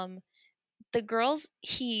love them. The girls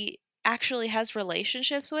he actually has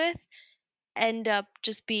relationships with end up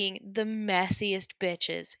just being the messiest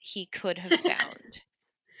bitches he could have found.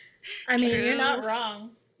 I mean, You're not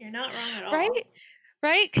wrong. You're not wrong at all.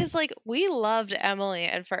 Right? Because, like, we loved Emily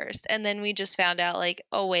at first, and then we just found out, like,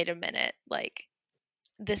 oh, wait a minute. Like,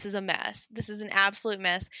 this is a mess. This is an absolute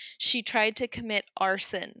mess. She tried to commit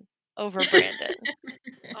arson over Brandon.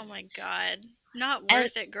 Oh, my God. Not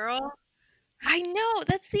worth it, girl. I know.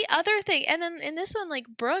 That's the other thing. And then in this one, like,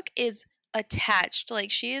 Brooke is attached. Like,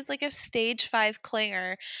 she is like a stage 5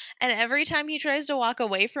 clinger. And every time he tries to walk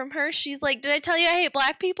away from her, she's like, did I tell you I hate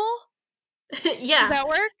black people? Yeah. Does that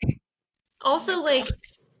work? Also, like,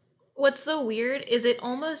 what's so weird is it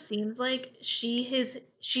almost seems like she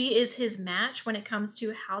is his match when it comes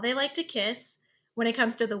to how they like to kiss, when it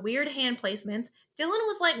comes to the weird hand placements. Dylan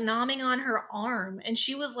was like nomming on her arm, and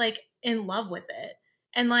she was like in love with it.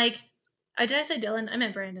 And like, did I say Dylan? I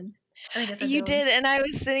meant Brandon. I think I said You Dylan. did, and I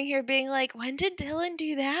was sitting here being like, when did Dylan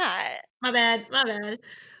do that? My bad.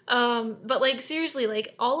 But like, seriously,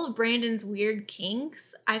 like all of Brandon's weird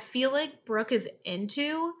kinks, I feel like Brooke is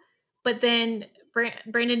into, but then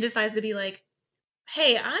Brandon decides to be like,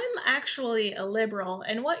 hey, I'm actually a liberal,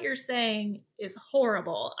 and what you're saying is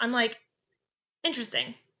horrible. I'm like,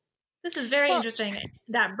 interesting. This is very interesting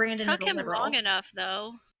that Brandon took is a him liberal. long enough,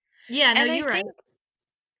 though. Yeah, no, and you're right.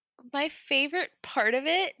 My favorite part of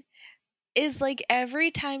it is like every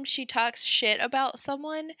time she talks shit about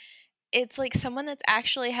someone, it's like someone that's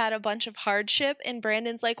actually had a bunch of hardship, and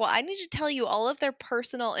Brandon's like, well, I need to tell you all of their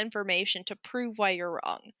personal information to prove why you're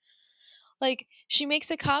wrong. Like, she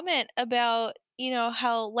makes a comment about,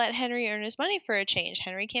 how let Henry earn his money for a change.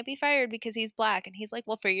 Henry can't be fired because he's black. And he's like,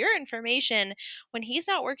 well, for your information, when he's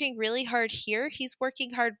not working really hard here, he's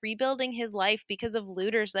working hard rebuilding his life because of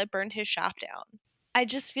looters that burned his shop down. I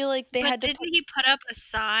just feel like they But had to didn't he put up a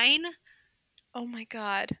sign? Oh my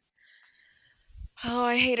God. Oh,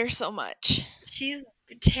 I hate her so much. She's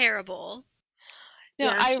terrible. No,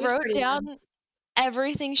 Yeah, I she's wrote pretty down bad.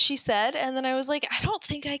 everything she said, and then I was like, I don't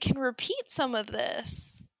think I can repeat some of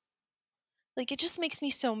this. Like, it just makes me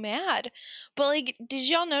so mad. But, like, did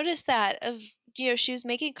y'all notice that she was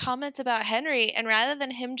making comments about Henry, and rather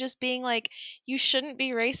than him just being like, you shouldn't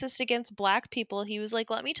be racist against black people, he was like,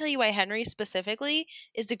 let me tell you why Henry specifically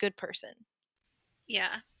is a good person.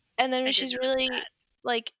 Yeah. And then I when did she's notice really, that.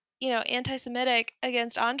 like, anti-Semitic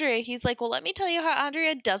against Andrea, he's like, well, let me tell you how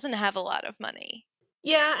Andrea doesn't have a lot of money.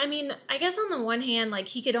 Yeah, I mean, I guess on the one hand, like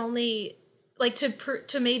he could only like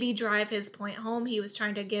to maybe drive his point home. He was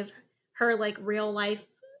trying to give her like real life,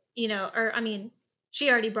 or I mean, she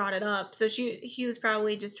already brought it up, so he was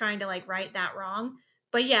probably just trying to like right that wrong.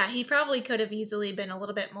 But yeah, he probably could have easily been a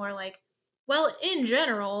little bit more like, well, in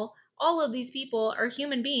general, all of these people are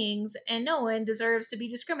human beings, and no one deserves to be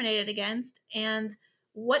discriminated against. And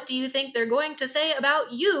what do you think they're going to say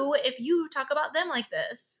about you if you talk about them like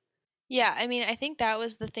this? Yeah, I mean, I think that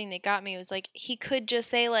was the thing that got me was like he could just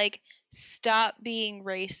say like stop being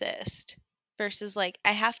racist versus like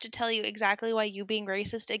I have to tell you exactly why you being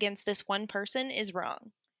racist against this one person is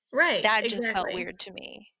wrong. Right, That just felt exactly. weird to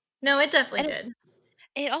me. No, it definitely And did.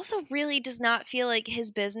 it also really does not feel like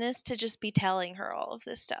his business to just be telling her all of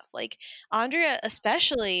this stuff. Like Andrea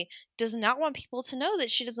especially does not want people to know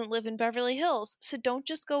that she doesn't live in Beverly Hills. So don't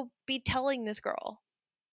just go be telling this girl.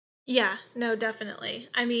 Yeah, no, definitely.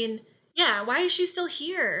 I mean, yeah, why is she still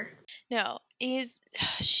here? No,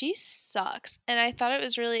 she sucks. And I thought it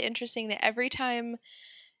was really interesting that every time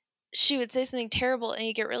she would say something terrible and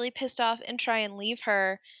you get really pissed off and try and leave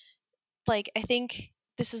her, like I think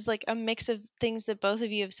this is like a mix of things that both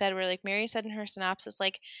of you have said where like Mary said in her synopsis,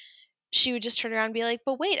 like she would just turn around and be like,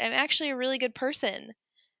 but wait, I'm actually a really good person.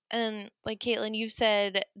 And like Caitlin, you've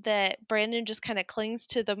said that Brandon just kind of clings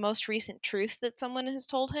to the most recent truth that someone has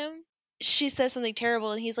told him. She says something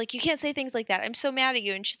terrible and he's like, you can't say things like that. I'm so mad at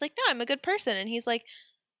you. And she's like, no, I'm a good person. And he's like,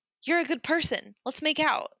 you're a good person. Let's make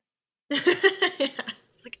out. Yeah.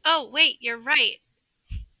 It's like, oh, wait, you're right.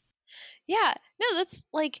 Yeah. No, that's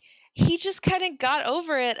like, he just kind of got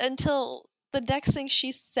over it until the next thing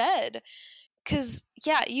she said. Because,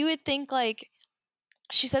 yeah, you would think like,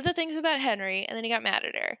 she said the things about Henry and then he got mad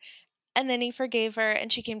at her. And then he forgave her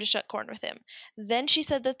and she came to shut corn with him. Then she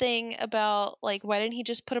said the thing about, like, why didn't he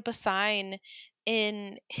just put up a sign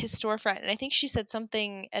in his storefront? And I think she said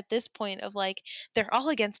something at this point of, like, they're all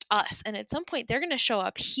against us. And at some point, they're going to show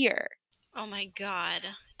up here. Oh my God.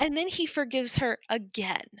 And then he forgives her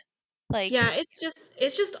again. Like, Yeah,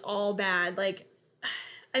 it's just all bad. Like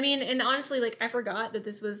I mean, and honestly, like I forgot that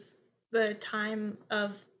this was the time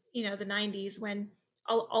of, the 90s when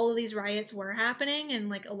all of these riots were happening and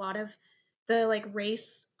like a lot of the like race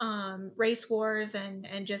wars and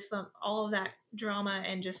just all of that drama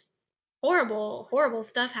and just horrible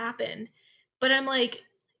stuff happened. But I'm like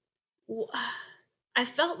w- I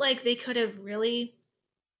felt like they could have really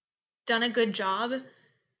done a good job.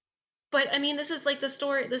 But I mean, this is like the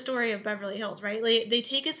story of Beverly Hills, right? Like they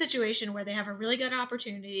take a situation where they have a really good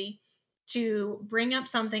opportunity to bring up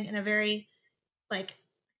something in a very like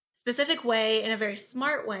specific way, in a very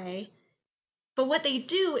smart way. But what they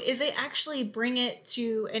do is they actually bring it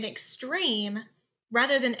to an extreme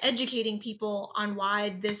rather than educating people on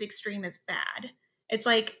why this extreme is bad. It's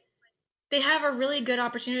like they have a really good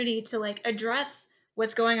opportunity to like address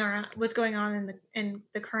what's going on in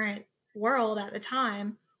the current world at the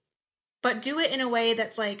time, but do it in a way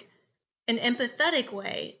that's like an empathetic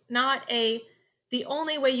way, not the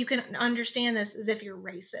only way you can understand this is if you're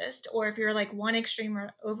racist or if you're like one extreme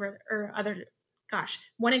or over or other, gosh,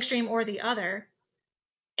 one extreme or the other.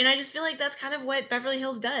 And I just feel like that's kind of what Beverly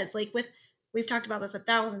Hills does. Like we've talked about this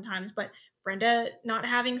 1,000 times, but Brenda not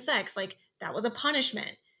having sex, like that was a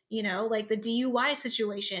punishment. Like the DUI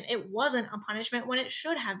situation, it wasn't a punishment when it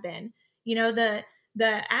should have been.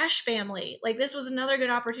 The Ash family, like this was another good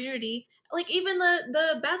opportunity. Like even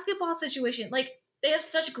the basketball situation, like they have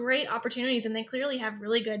such great opportunities and they clearly have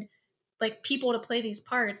really good like people to play these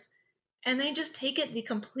parts, and they just take it the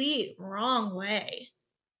complete wrong way.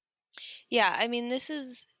 yeah, I mean, this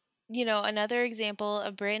is, another example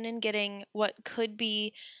of Brandon getting what could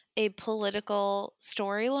be a political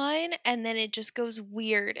storyline, and then it just goes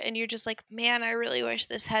weird, and you're just like, man, I really wish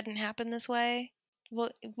this hadn't happened this way.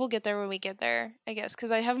 we'll get there when we get there, I guess,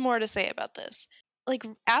 because I have more to say about this. Like,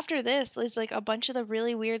 after this, there's, like, a bunch of the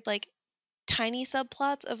really weird, like, tiny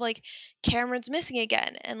subplots of, like, Cameron's missing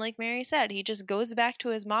again, and like Mary said, he just goes back to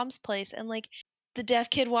his mom's place, and, like, the deaf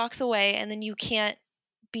kid walks away, and then you can't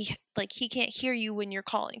be, like, he can't hear you when you're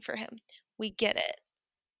calling for him. We get it.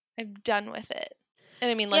 I'm done with it. And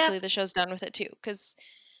I mean, Yeah. luckily the show's done with it too, because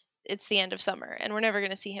it's the end of summer, and we're never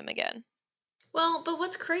going to see him again. Well, but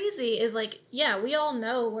what's crazy is like, yeah, we all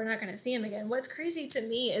know we're not going to see him again. What's crazy to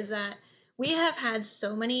me is that we have had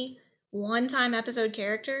so many one-time episode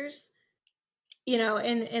characters, you know,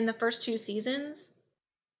 in the first 2 seasons.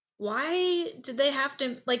 Why did they have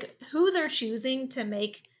to, like, who they're choosing to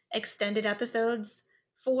make extended episodes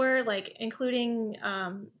for, like, including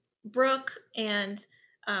Brooke and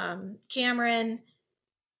Cameron.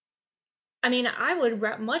 I mean, I would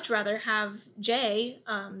much rather have Jay,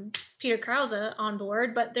 Peter Krause, on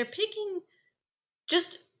board, but they're picking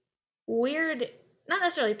just weird, not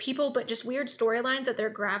necessarily people, but just weird storylines that they're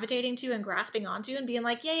gravitating to and grasping onto and being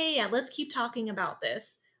like, yeah, let's keep talking about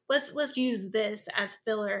this. Let's use this as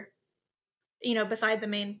filler, you know, beside the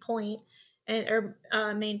main point and or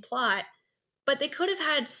main plot. But they could have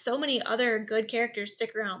had so many other good characters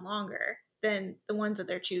stick around longer than the ones that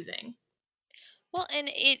they're choosing. Well, and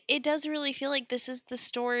it does really feel like this is the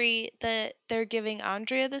story that they're giving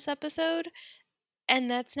Andrea this episode,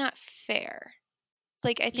 and that's not fair.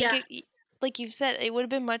 Like, I think Yeah. like you've said, it would have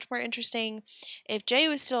been much more interesting if Jay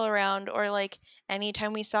was still around, or like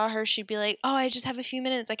anytime we saw her, she'd be like, oh, I just have a few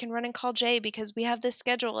minutes. I can run and call Jay because we have this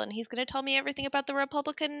schedule and he's going to tell me everything about the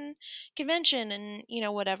Republican convention and, you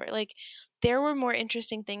know, whatever. Like, there were more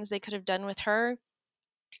interesting things they could have done with her,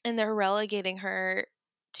 and they're relegating her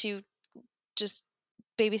to just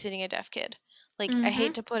babysitting a deaf kid. Like, I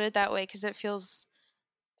hate to put it that way because it feels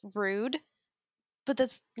rude, but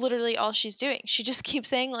that's literally all she's doing. She just keeps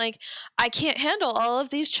saying, like, I can't handle all of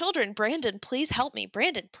these children. Brandon, please help me.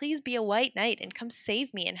 Brandon, please be a white knight and come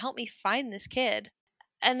save me and help me find this kid.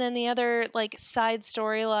 And then the other, like, side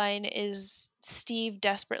storyline is Steve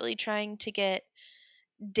desperately trying to get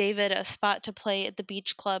David a spot to play at the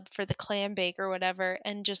beach club for the clam bake or whatever,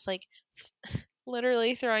 and just, like,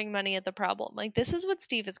 literally throwing money at the problem. Like, this is what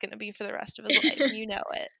Steve is going to be for the rest of his life, and you know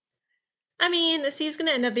it. I mean, Steve's going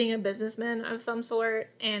to end up being a businessman of some sort,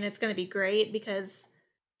 and it's going to be great because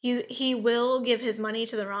he will give his money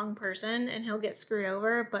to the wrong person and he'll get screwed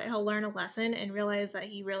over, but he'll learn a lesson and realize that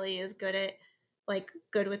he really is good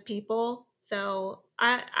with people. So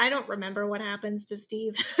I don't remember what happens to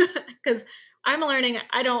Steve because I'm learning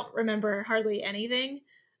I don't remember hardly anything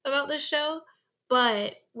about this show.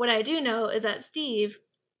 But what I do know is that Steve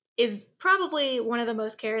is probably one of the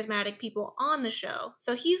most charismatic people on the show.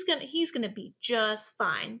 So he's gonna be just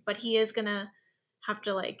fine, but he is gonna have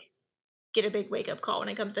to like get a big wake up call when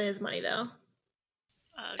it comes to his money though.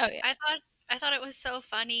 Oh, yeah. I thought it was so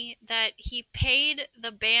funny that he paid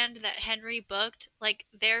the band that Henry booked like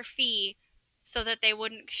their fee so that they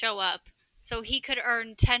wouldn't show up, so he could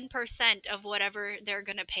earn 10% of whatever they're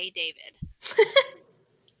gonna pay David.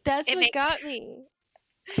 That's what got me.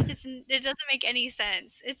 It doesn't make any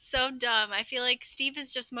sense. It's so dumb. I feel like Steve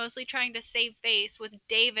is just mostly trying to save face with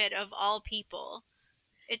David of all people.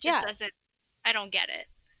 It just doesn't. I don't get it.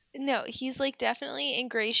 No, he's like definitely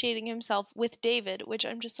ingratiating himself with David, which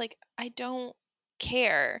I'm just like, I don't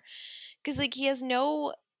care. Because like he has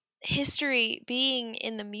no history being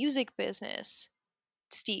in the music business,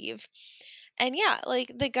 Steve. And yeah,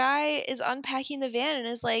 like the guy is unpacking the van and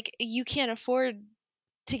is like, you can't afford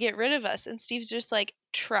to get rid of us. And Steve's just like,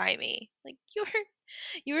 try me. Like,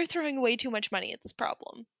 you're throwing way too much money at this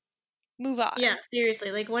problem. Move on. Yeah,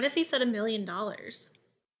 seriously. Like, what if he said $1 million?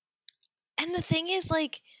 And the thing is,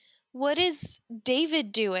 like, what is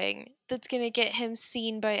David doing that's going to get him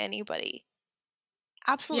seen by anybody?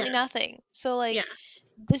 Absolutely nothing. So, like,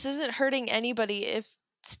 this isn't hurting anybody if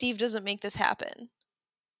Steve doesn't make this happen.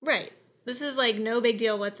 Right. This is, like, no big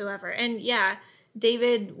deal whatsoever. And, yeah,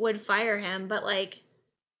 David would fire him, but, like,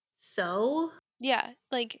 so? Yeah,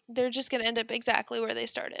 like, they're just going to end up exactly where they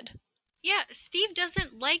started. Yeah, Steve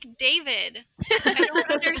doesn't like David. I don't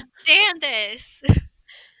understand this.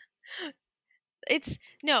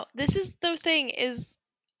 This is the thing is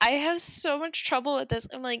I have so much trouble with this.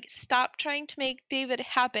 I'm like, stop trying to make David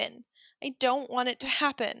happen. I don't want it to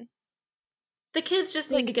happen. The kids just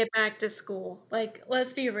need to get back to school. Like,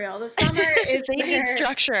 let's be real. The summer is they need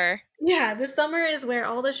structure. Yeah, the summer is where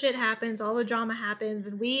all the shit happens, all the drama happens,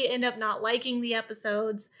 and we end up not liking the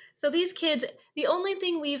episodes. So these kids, the only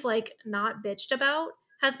thing we've, like, not bitched about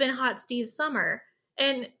has been Hot Steve's summer.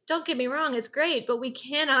 And don't get me wrong, it's great, but we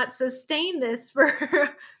cannot sustain this for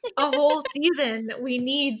a whole whole season, we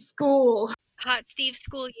need school. Hot Steve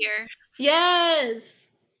school year. Yes.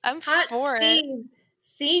 I'm Hot for it. Steve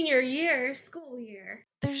senior year, school year.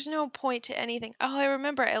 There's no point to anything. Oh, I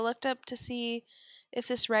remember I looked up to see if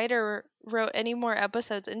this writer wrote any more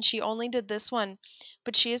episodes, and she only did this one,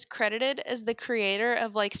 but she is credited as the creator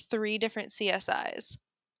of like 3 different CSIs.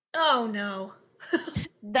 Oh no.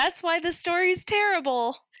 That's why the story's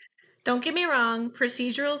terrible. Don't get me wrong,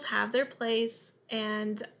 procedurals have their place,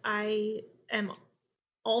 and I am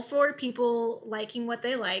all for people liking what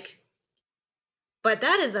they like. But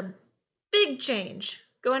that is a big change.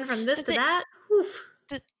 Going from this to that, oof.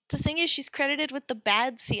 The thing is, she's credited with the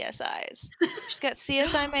bad CSIs. She's got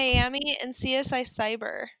CSI Miami and CSI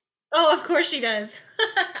Cyber. Oh, of course she does.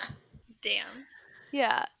 Damn.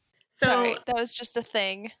 Yeah. So, sorry, that was just a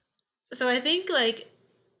thing. So I think like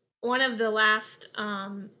one of the last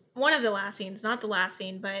scenes, not the last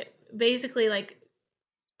scene, but basically like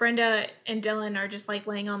Brenda and Dylan are just like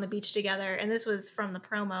laying on the beach together, and this was from the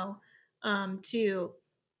promo too.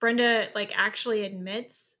 Brenda like actually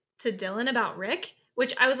admits to Dylan about Rick,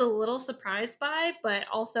 which I was a little surprised by, but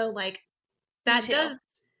also like that does.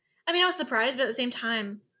 I mean, I was surprised, but at the same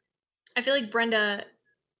time, I feel like Brenda,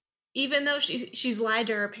 even though she's lied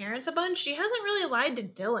to her parents a bunch, she hasn't really lied to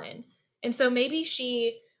Dylan. And so maybe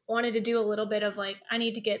she wanted to do a little bit of like, I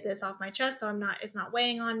need to get this off my chest so it's not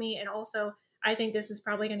weighing on me. And also, I think this is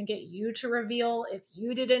probably going to get you to reveal if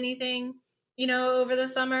you did anything, over the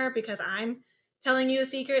summer, because I'm telling you a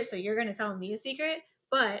secret, so you're going to tell me a secret.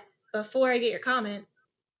 But before I get your comment,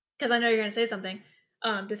 because I know you're going to say something,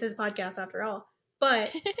 this is a podcast after all,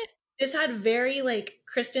 but this had very like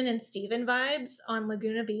Kristen and Steven vibes on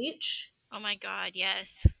Laguna Beach. Oh my God,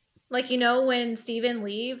 yes. Like, when Steven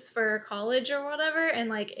leaves for college or whatever, and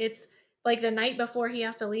like it's like the night before he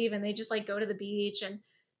has to leave, and they just like go to the beach, and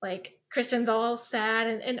like Kristen's all sad,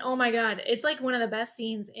 and oh my God, it's like one of the best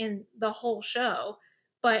scenes in the whole show.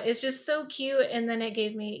 But it's just so cute, and then it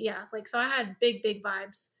gave me so I had big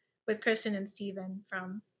vibes with Kristen and Steven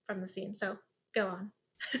from the scene. So go on.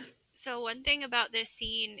 So one thing about this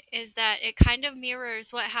scene is that it kind of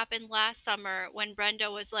mirrors what happened last summer when Brenda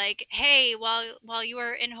was like, "Hey, while you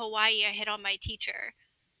were in Hawaii, I hit on my teacher."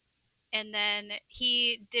 And then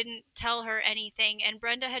he didn't tell her anything, and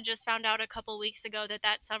Brenda had just found out a couple weeks ago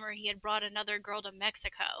that summer he had brought another girl to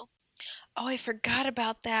Mexico. Oh, I forgot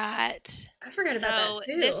about that. I forgot about that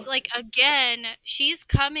too. This, like, again, she's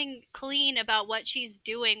coming clean about what she's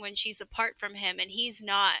doing when she's apart from him, and he's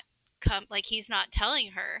not he's not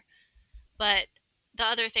telling her. But the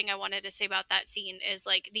other thing I wanted to say about that scene is,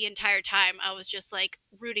 like, the entire time I was just, like,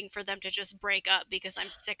 rooting for them to just break up because I'm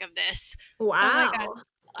sick of this. Wow. Oh my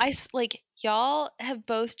God. Y'all have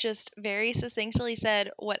both just very succinctly said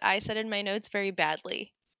what I said in my notes very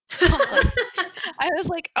badly. I was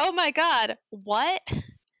like, oh my God, what?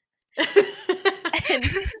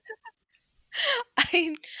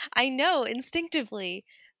 And I know instinctively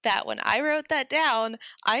that when I wrote that down,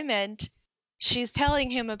 I meant she's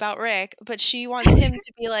telling him about Rick, but she wants him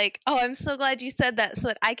to be like, oh, I'm so glad you said that so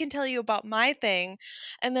that I can tell you about my thing.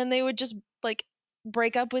 And then they would just like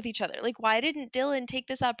break up with each other. Like, why didn't Dylan take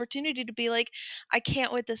this opportunity to be like, I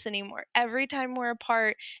can't with this anymore. Every time we're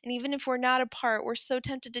apart, and even if we're not apart, we're so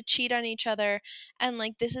tempted to cheat on each other. And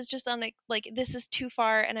like, this is just this is too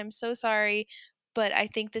far, and I'm so sorry. But I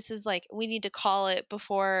think this is like, we need to call it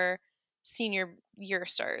before senior year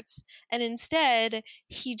starts. And instead,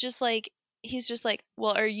 he's just like,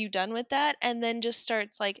 well, are you done with that? And then just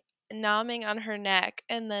starts like nomming on her neck,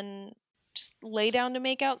 and then just lay down to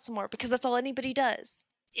make out some more, because that's all anybody does.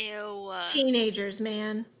 Ew. Teenagers,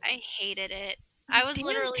 man. I hated it. I was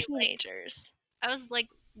literally teenagers. I was like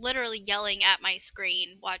literally yelling at my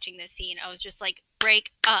screen watching this scene. I was just like,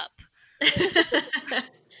 break up.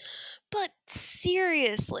 But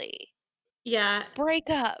seriously. Yeah. Break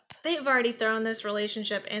up. They've already thrown this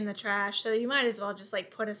relationship in the trash, so you might as well just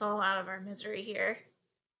like put us all out of our misery here.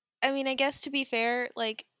 I mean, I guess to be fair,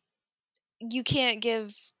 like, you can't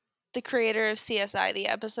give the creator of CSI the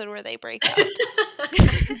episode where they break up.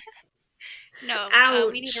 No,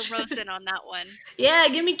 we need a Rosen on that one. Yeah,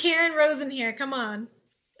 give me Karen Rosen here. Come on.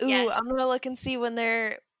 Ooh, yes. I'm gonna look and see when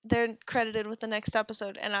they're credited with the next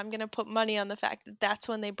episode, and I'm gonna put money on the fact that that's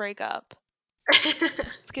when they break up.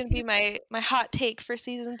 It's gonna be my hot take for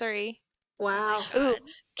season 3. Wow. Ooh,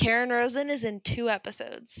 Karen Rosen is in 2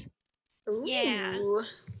 episodes. Ooh. Yeah.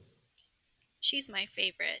 She's my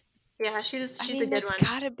favorite. Yeah, she's a good one. That's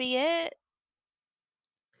gotta be it.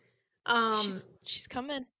 She's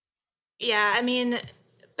coming. Yeah, I mean,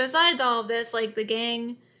 besides all of this, like, the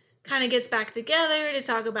gang kind of gets back together to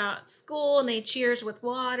talk about school, and they cheers with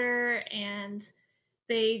water, and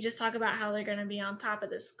they just talk about how they're going to be on top of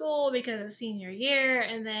the school because of senior year.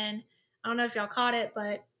 And then I don't know if y'all caught it,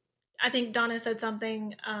 but I think Donna said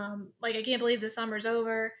something like, I can't believe the summer's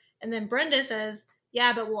over. And then Brenda says,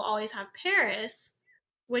 yeah, but we'll always have Paris,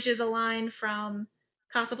 which is a line from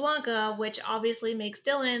Casablanca, which obviously makes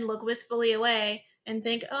Dylan look wistfully away and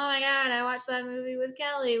think, oh my God, I watched that movie with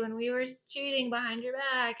Kelly when we were cheating behind your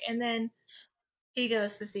back. And then he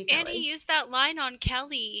goes to see And Kelly. he used that line on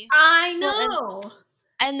Kelly. I Well, know.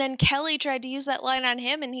 and then Kelly tried to use that line on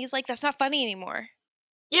him, and he's like, that's not funny anymore.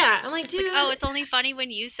 Yeah, I'm like, It's dude. like, oh, it's only funny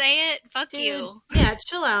when you say it? Fuck dude, you. Yeah,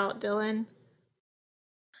 chill out, Dylan.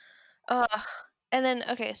 Ugh. And then,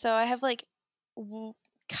 okay, so I have like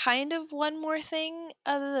kind of one more thing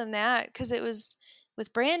other than that, because it was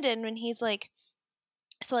with Brandon when he's like,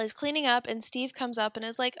 so while he's cleaning up and Steve comes up and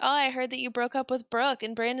is like, oh, I heard that you broke up with Brooke.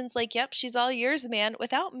 And Brandon's like, yep, she's all yours, man,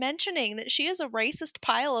 without mentioning that she is a racist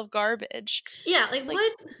pile of garbage. Yeah, like,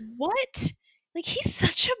 what? What? Like, he's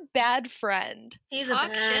such a bad friend. He's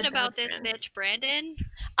Talk a shit bad about this friend. bitch, Brandon.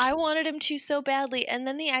 I wanted him to so badly. And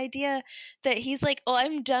then the idea that he's like, oh,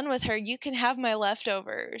 I'm done with her. You can have my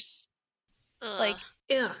leftovers. Ugh. Like,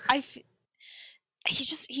 Ugh.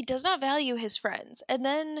 he does not value his friends. And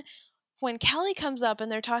then when Kelly comes up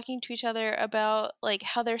and they're talking to each other about like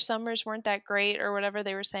how their summers weren't that great or whatever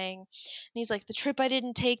they were saying, and he's like, the trip I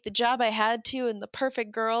didn't take, the job I had to, and the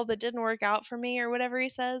perfect girl that didn't work out for me, or whatever he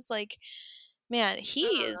says, like, man, he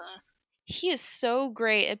is so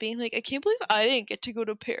great at being like, I can't believe I didn't get to go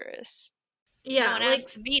to Paris. Yeah, no one like,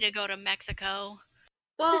 asks me to go to Mexico.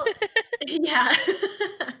 well, yeah.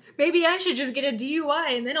 Maybe I should just get a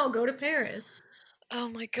DUI and then I'll go to Paris. Oh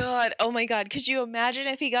my god. Could you imagine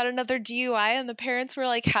if he got another DUI and the parents were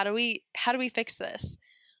like, how do we fix this?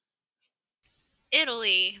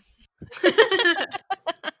 Italy.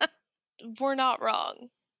 We're not wrong.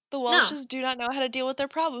 The Welshes do not know how to deal with their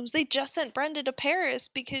problems. They just sent Brenda to Paris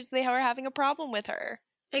because they were having a problem with her.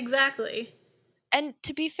 Exactly. And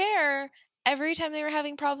to be fair, every time they were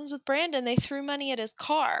having problems with Brandon, they threw money at his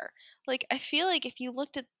car. Like, I feel like if you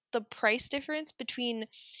looked at the price difference between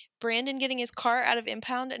Brandon getting his car out of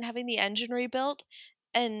impound and having the engine rebuilt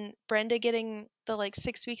and Brenda getting the like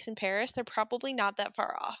 6 weeks in Paris, they're probably not that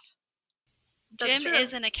far off. That's Jim true.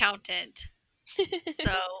 is an accountant,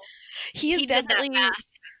 so he did that math.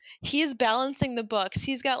 He is balancing the books.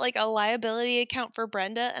 He's got like a liability account for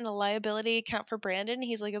Brenda and a liability account for Brandon.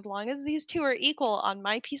 He's like, as long as these two are equal on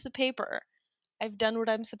my piece of paper, I've done what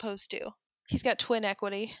I'm supposed to. He's got twin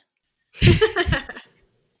equity.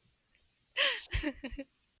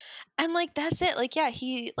 And like, that's it. Like, yeah,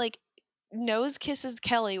 he like nose kisses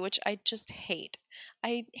Kelly, which I just hate.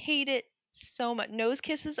 I hate it so much. Nose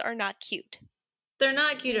kisses are not cute. They're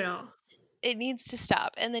not cute at all. It needs to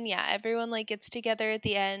stop. And then yeah, everyone like gets together at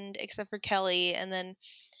the end except for Kelly, and then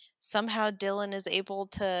somehow Dylan is able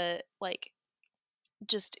to like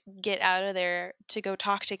just get out of there to go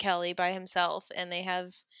talk to Kelly by himself, and they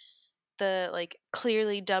have the like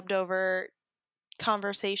clearly dubbed over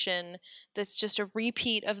conversation that's just a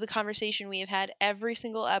repeat of the conversation we have had every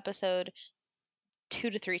single episode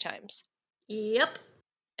 2 to 3 times. Yep.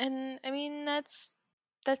 And I mean that's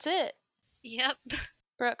it. Yep.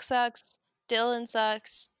 Brooke sucks. Dylan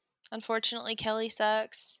sucks. Unfortunately, Kelly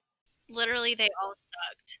sucks. Literally, they all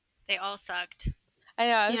sucked. They all sucked. I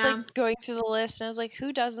know. I was like going through the list and I was like,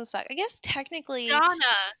 who doesn't suck? I guess technically Donna.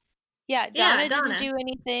 Yeah, Donna didn't do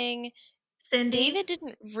anything. Cindy. David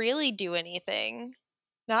didn't really do anything.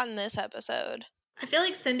 Not in this episode. I feel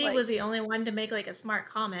like Cindy was the only one to make like a smart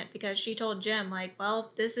comment because she told Jim like,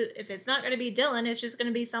 well, if it's not going to be Dylan, it's just going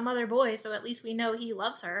to be some other boy, so at least we know he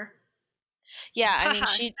loves her. Yeah, I mean,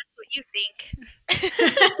 that's what you think.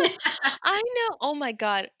 I know. Oh my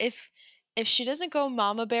god, if she doesn't go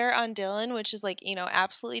mama bear on Dylan, which is like, you know,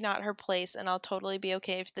 absolutely not her place, and I'll totally be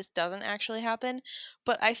okay if this doesn't actually happen,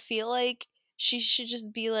 but I feel like she should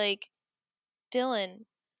just be like, Dylan,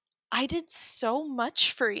 I did so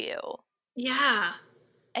much for you. Yeah.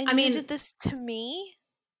 And you did this to me?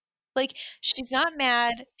 Like, she's not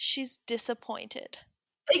mad, she's disappointed.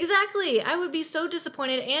 Exactly. I would be so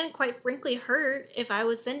disappointed and quite frankly hurt if I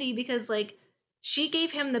was Cindy because like she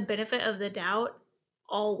gave him the benefit of the doubt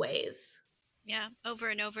always. Yeah, over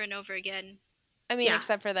and over and over again. I mean,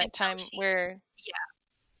 except for that time where,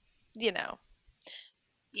 you know.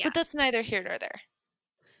 Yeah. But that's neither here nor there.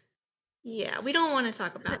 Yeah, we don't want to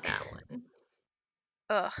talk about that one.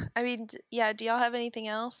 Ugh. I mean, yeah, do y'all have anything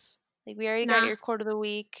else? Like, we already got your quote of the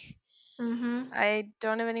week. Mm-hmm. I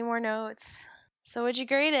don't have any more notes. So what'd you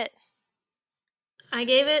grade it? I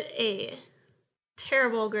gave it a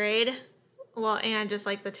terrible grade. Well, and just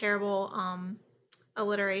like the terrible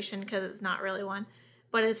alliteration because it's not really one.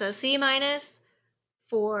 but it's a C-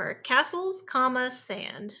 for castles, comma,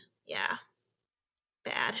 sand. Yeah.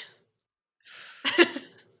 Bad.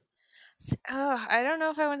 Oh, I don't know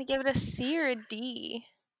if I want to give it a C or a D.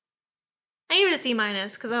 I gave it a C-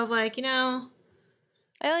 because I was like, I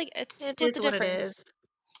like it. it Split is the what it difference. is.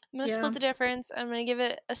 I'm gonna split the difference. I'm gonna give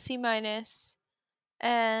it a C-, and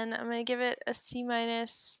I'm gonna give it a C-.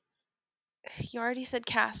 You already said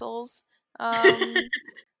castles. I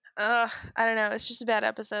don't know. It's just a bad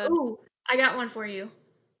episode. Ooh, I got one for you.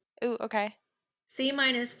 Ooh, okay. C-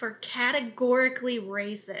 for categorically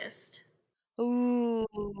racist. Ooh,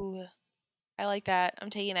 I like that. I'm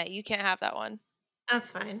taking that. You can't have that one. That's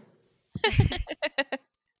fine.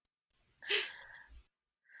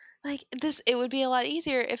 Like this, it would be a lot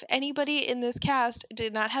easier if anybody in this cast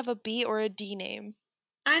did not have a B or a D name.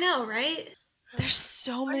 I know, right? There's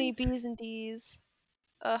so many B's and D's.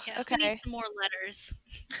 Ugh, Yeah, okay. we need some more letters.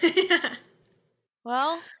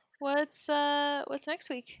 Well, what's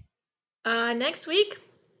next week? Next week,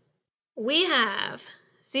 we have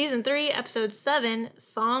Season 3, Episode 7,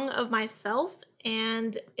 Song of Myself,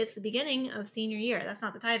 and it's the beginning of senior year. That's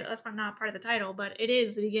not the title. That's not part of the title, but it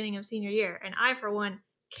is the beginning of senior year, and I, for one,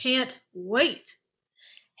 can't wait.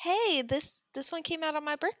 Hey, this one came out on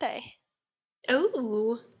my birthday.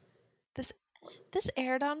 Ooh. This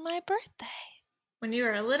aired on my birthday. When you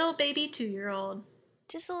were a little baby 2-year-old.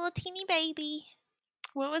 Just a little teeny baby.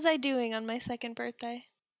 What was I doing on my second birthday?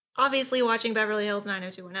 Obviously watching Beverly Hills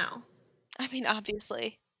 90210. I mean,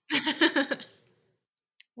 obviously.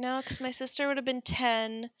 No, because my sister would have been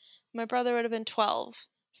 10, my brother would have been 12.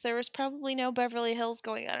 So there was probably no Beverly Hills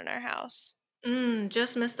going on in our house.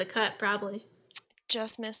 Just missed the cut, probably.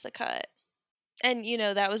 Just missed the cut. And,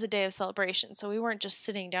 that was a day of celebration, so we weren't just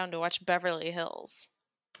sitting down to watch Beverly Hills.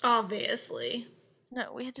 Obviously.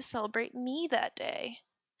 No, we had to celebrate me that day.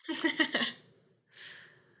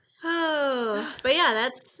 Oh, but yeah,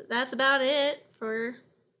 that's about it for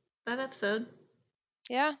that episode.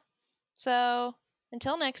 Yeah. So,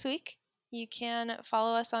 until next week, you can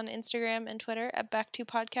follow us on Instagram and Twitter at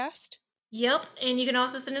Back2Podcast. Yep, and you can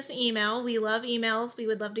also send us an email. We love emails. We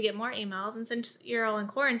would love to get more emails. And since you're all in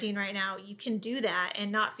quarantine right now, you can do that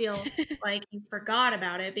and not feel like you forgot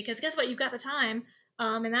about it. Because guess what? You've got the time.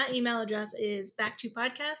 And that email address is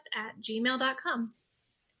back2podcast@gmail.com.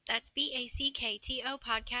 That's BACKTO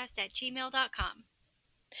podcast@gmail.com.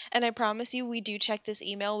 And I promise you, we do check this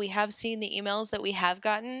email. We have seen the emails that we have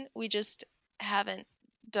gotten. We just haven't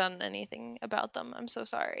done anything about them. I'm so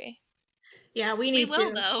sorry. Yeah, we need to. We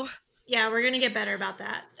will, though. Yeah, we're going to get better about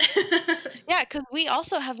that. Yeah, because we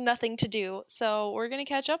also have nothing to do. So we're going to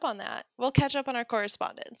catch up on that. We'll catch up on our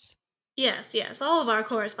correspondence. Yes, all of our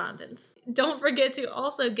correspondence. Don't forget to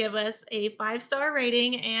also give us a 5-star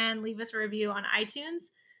rating and leave us a review on iTunes.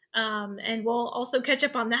 And we'll also catch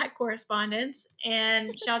up on that correspondence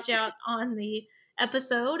and shout you out on the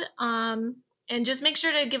episode. And just make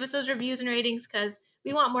sure to give us those reviews and ratings because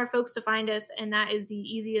we want more folks to find us, and that is the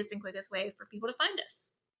easiest and quickest way for people to find us.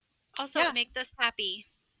 Also, It makes us happy.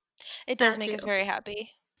 It does make us very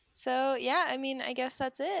happy. So, yeah, I mean, I guess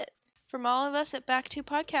that's it. From all of us at Back2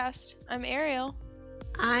 Podcast, I'm Ariel.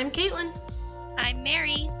 I'm Caitlin. I'm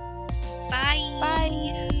Mary. Bye.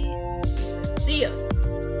 Bye. See ya.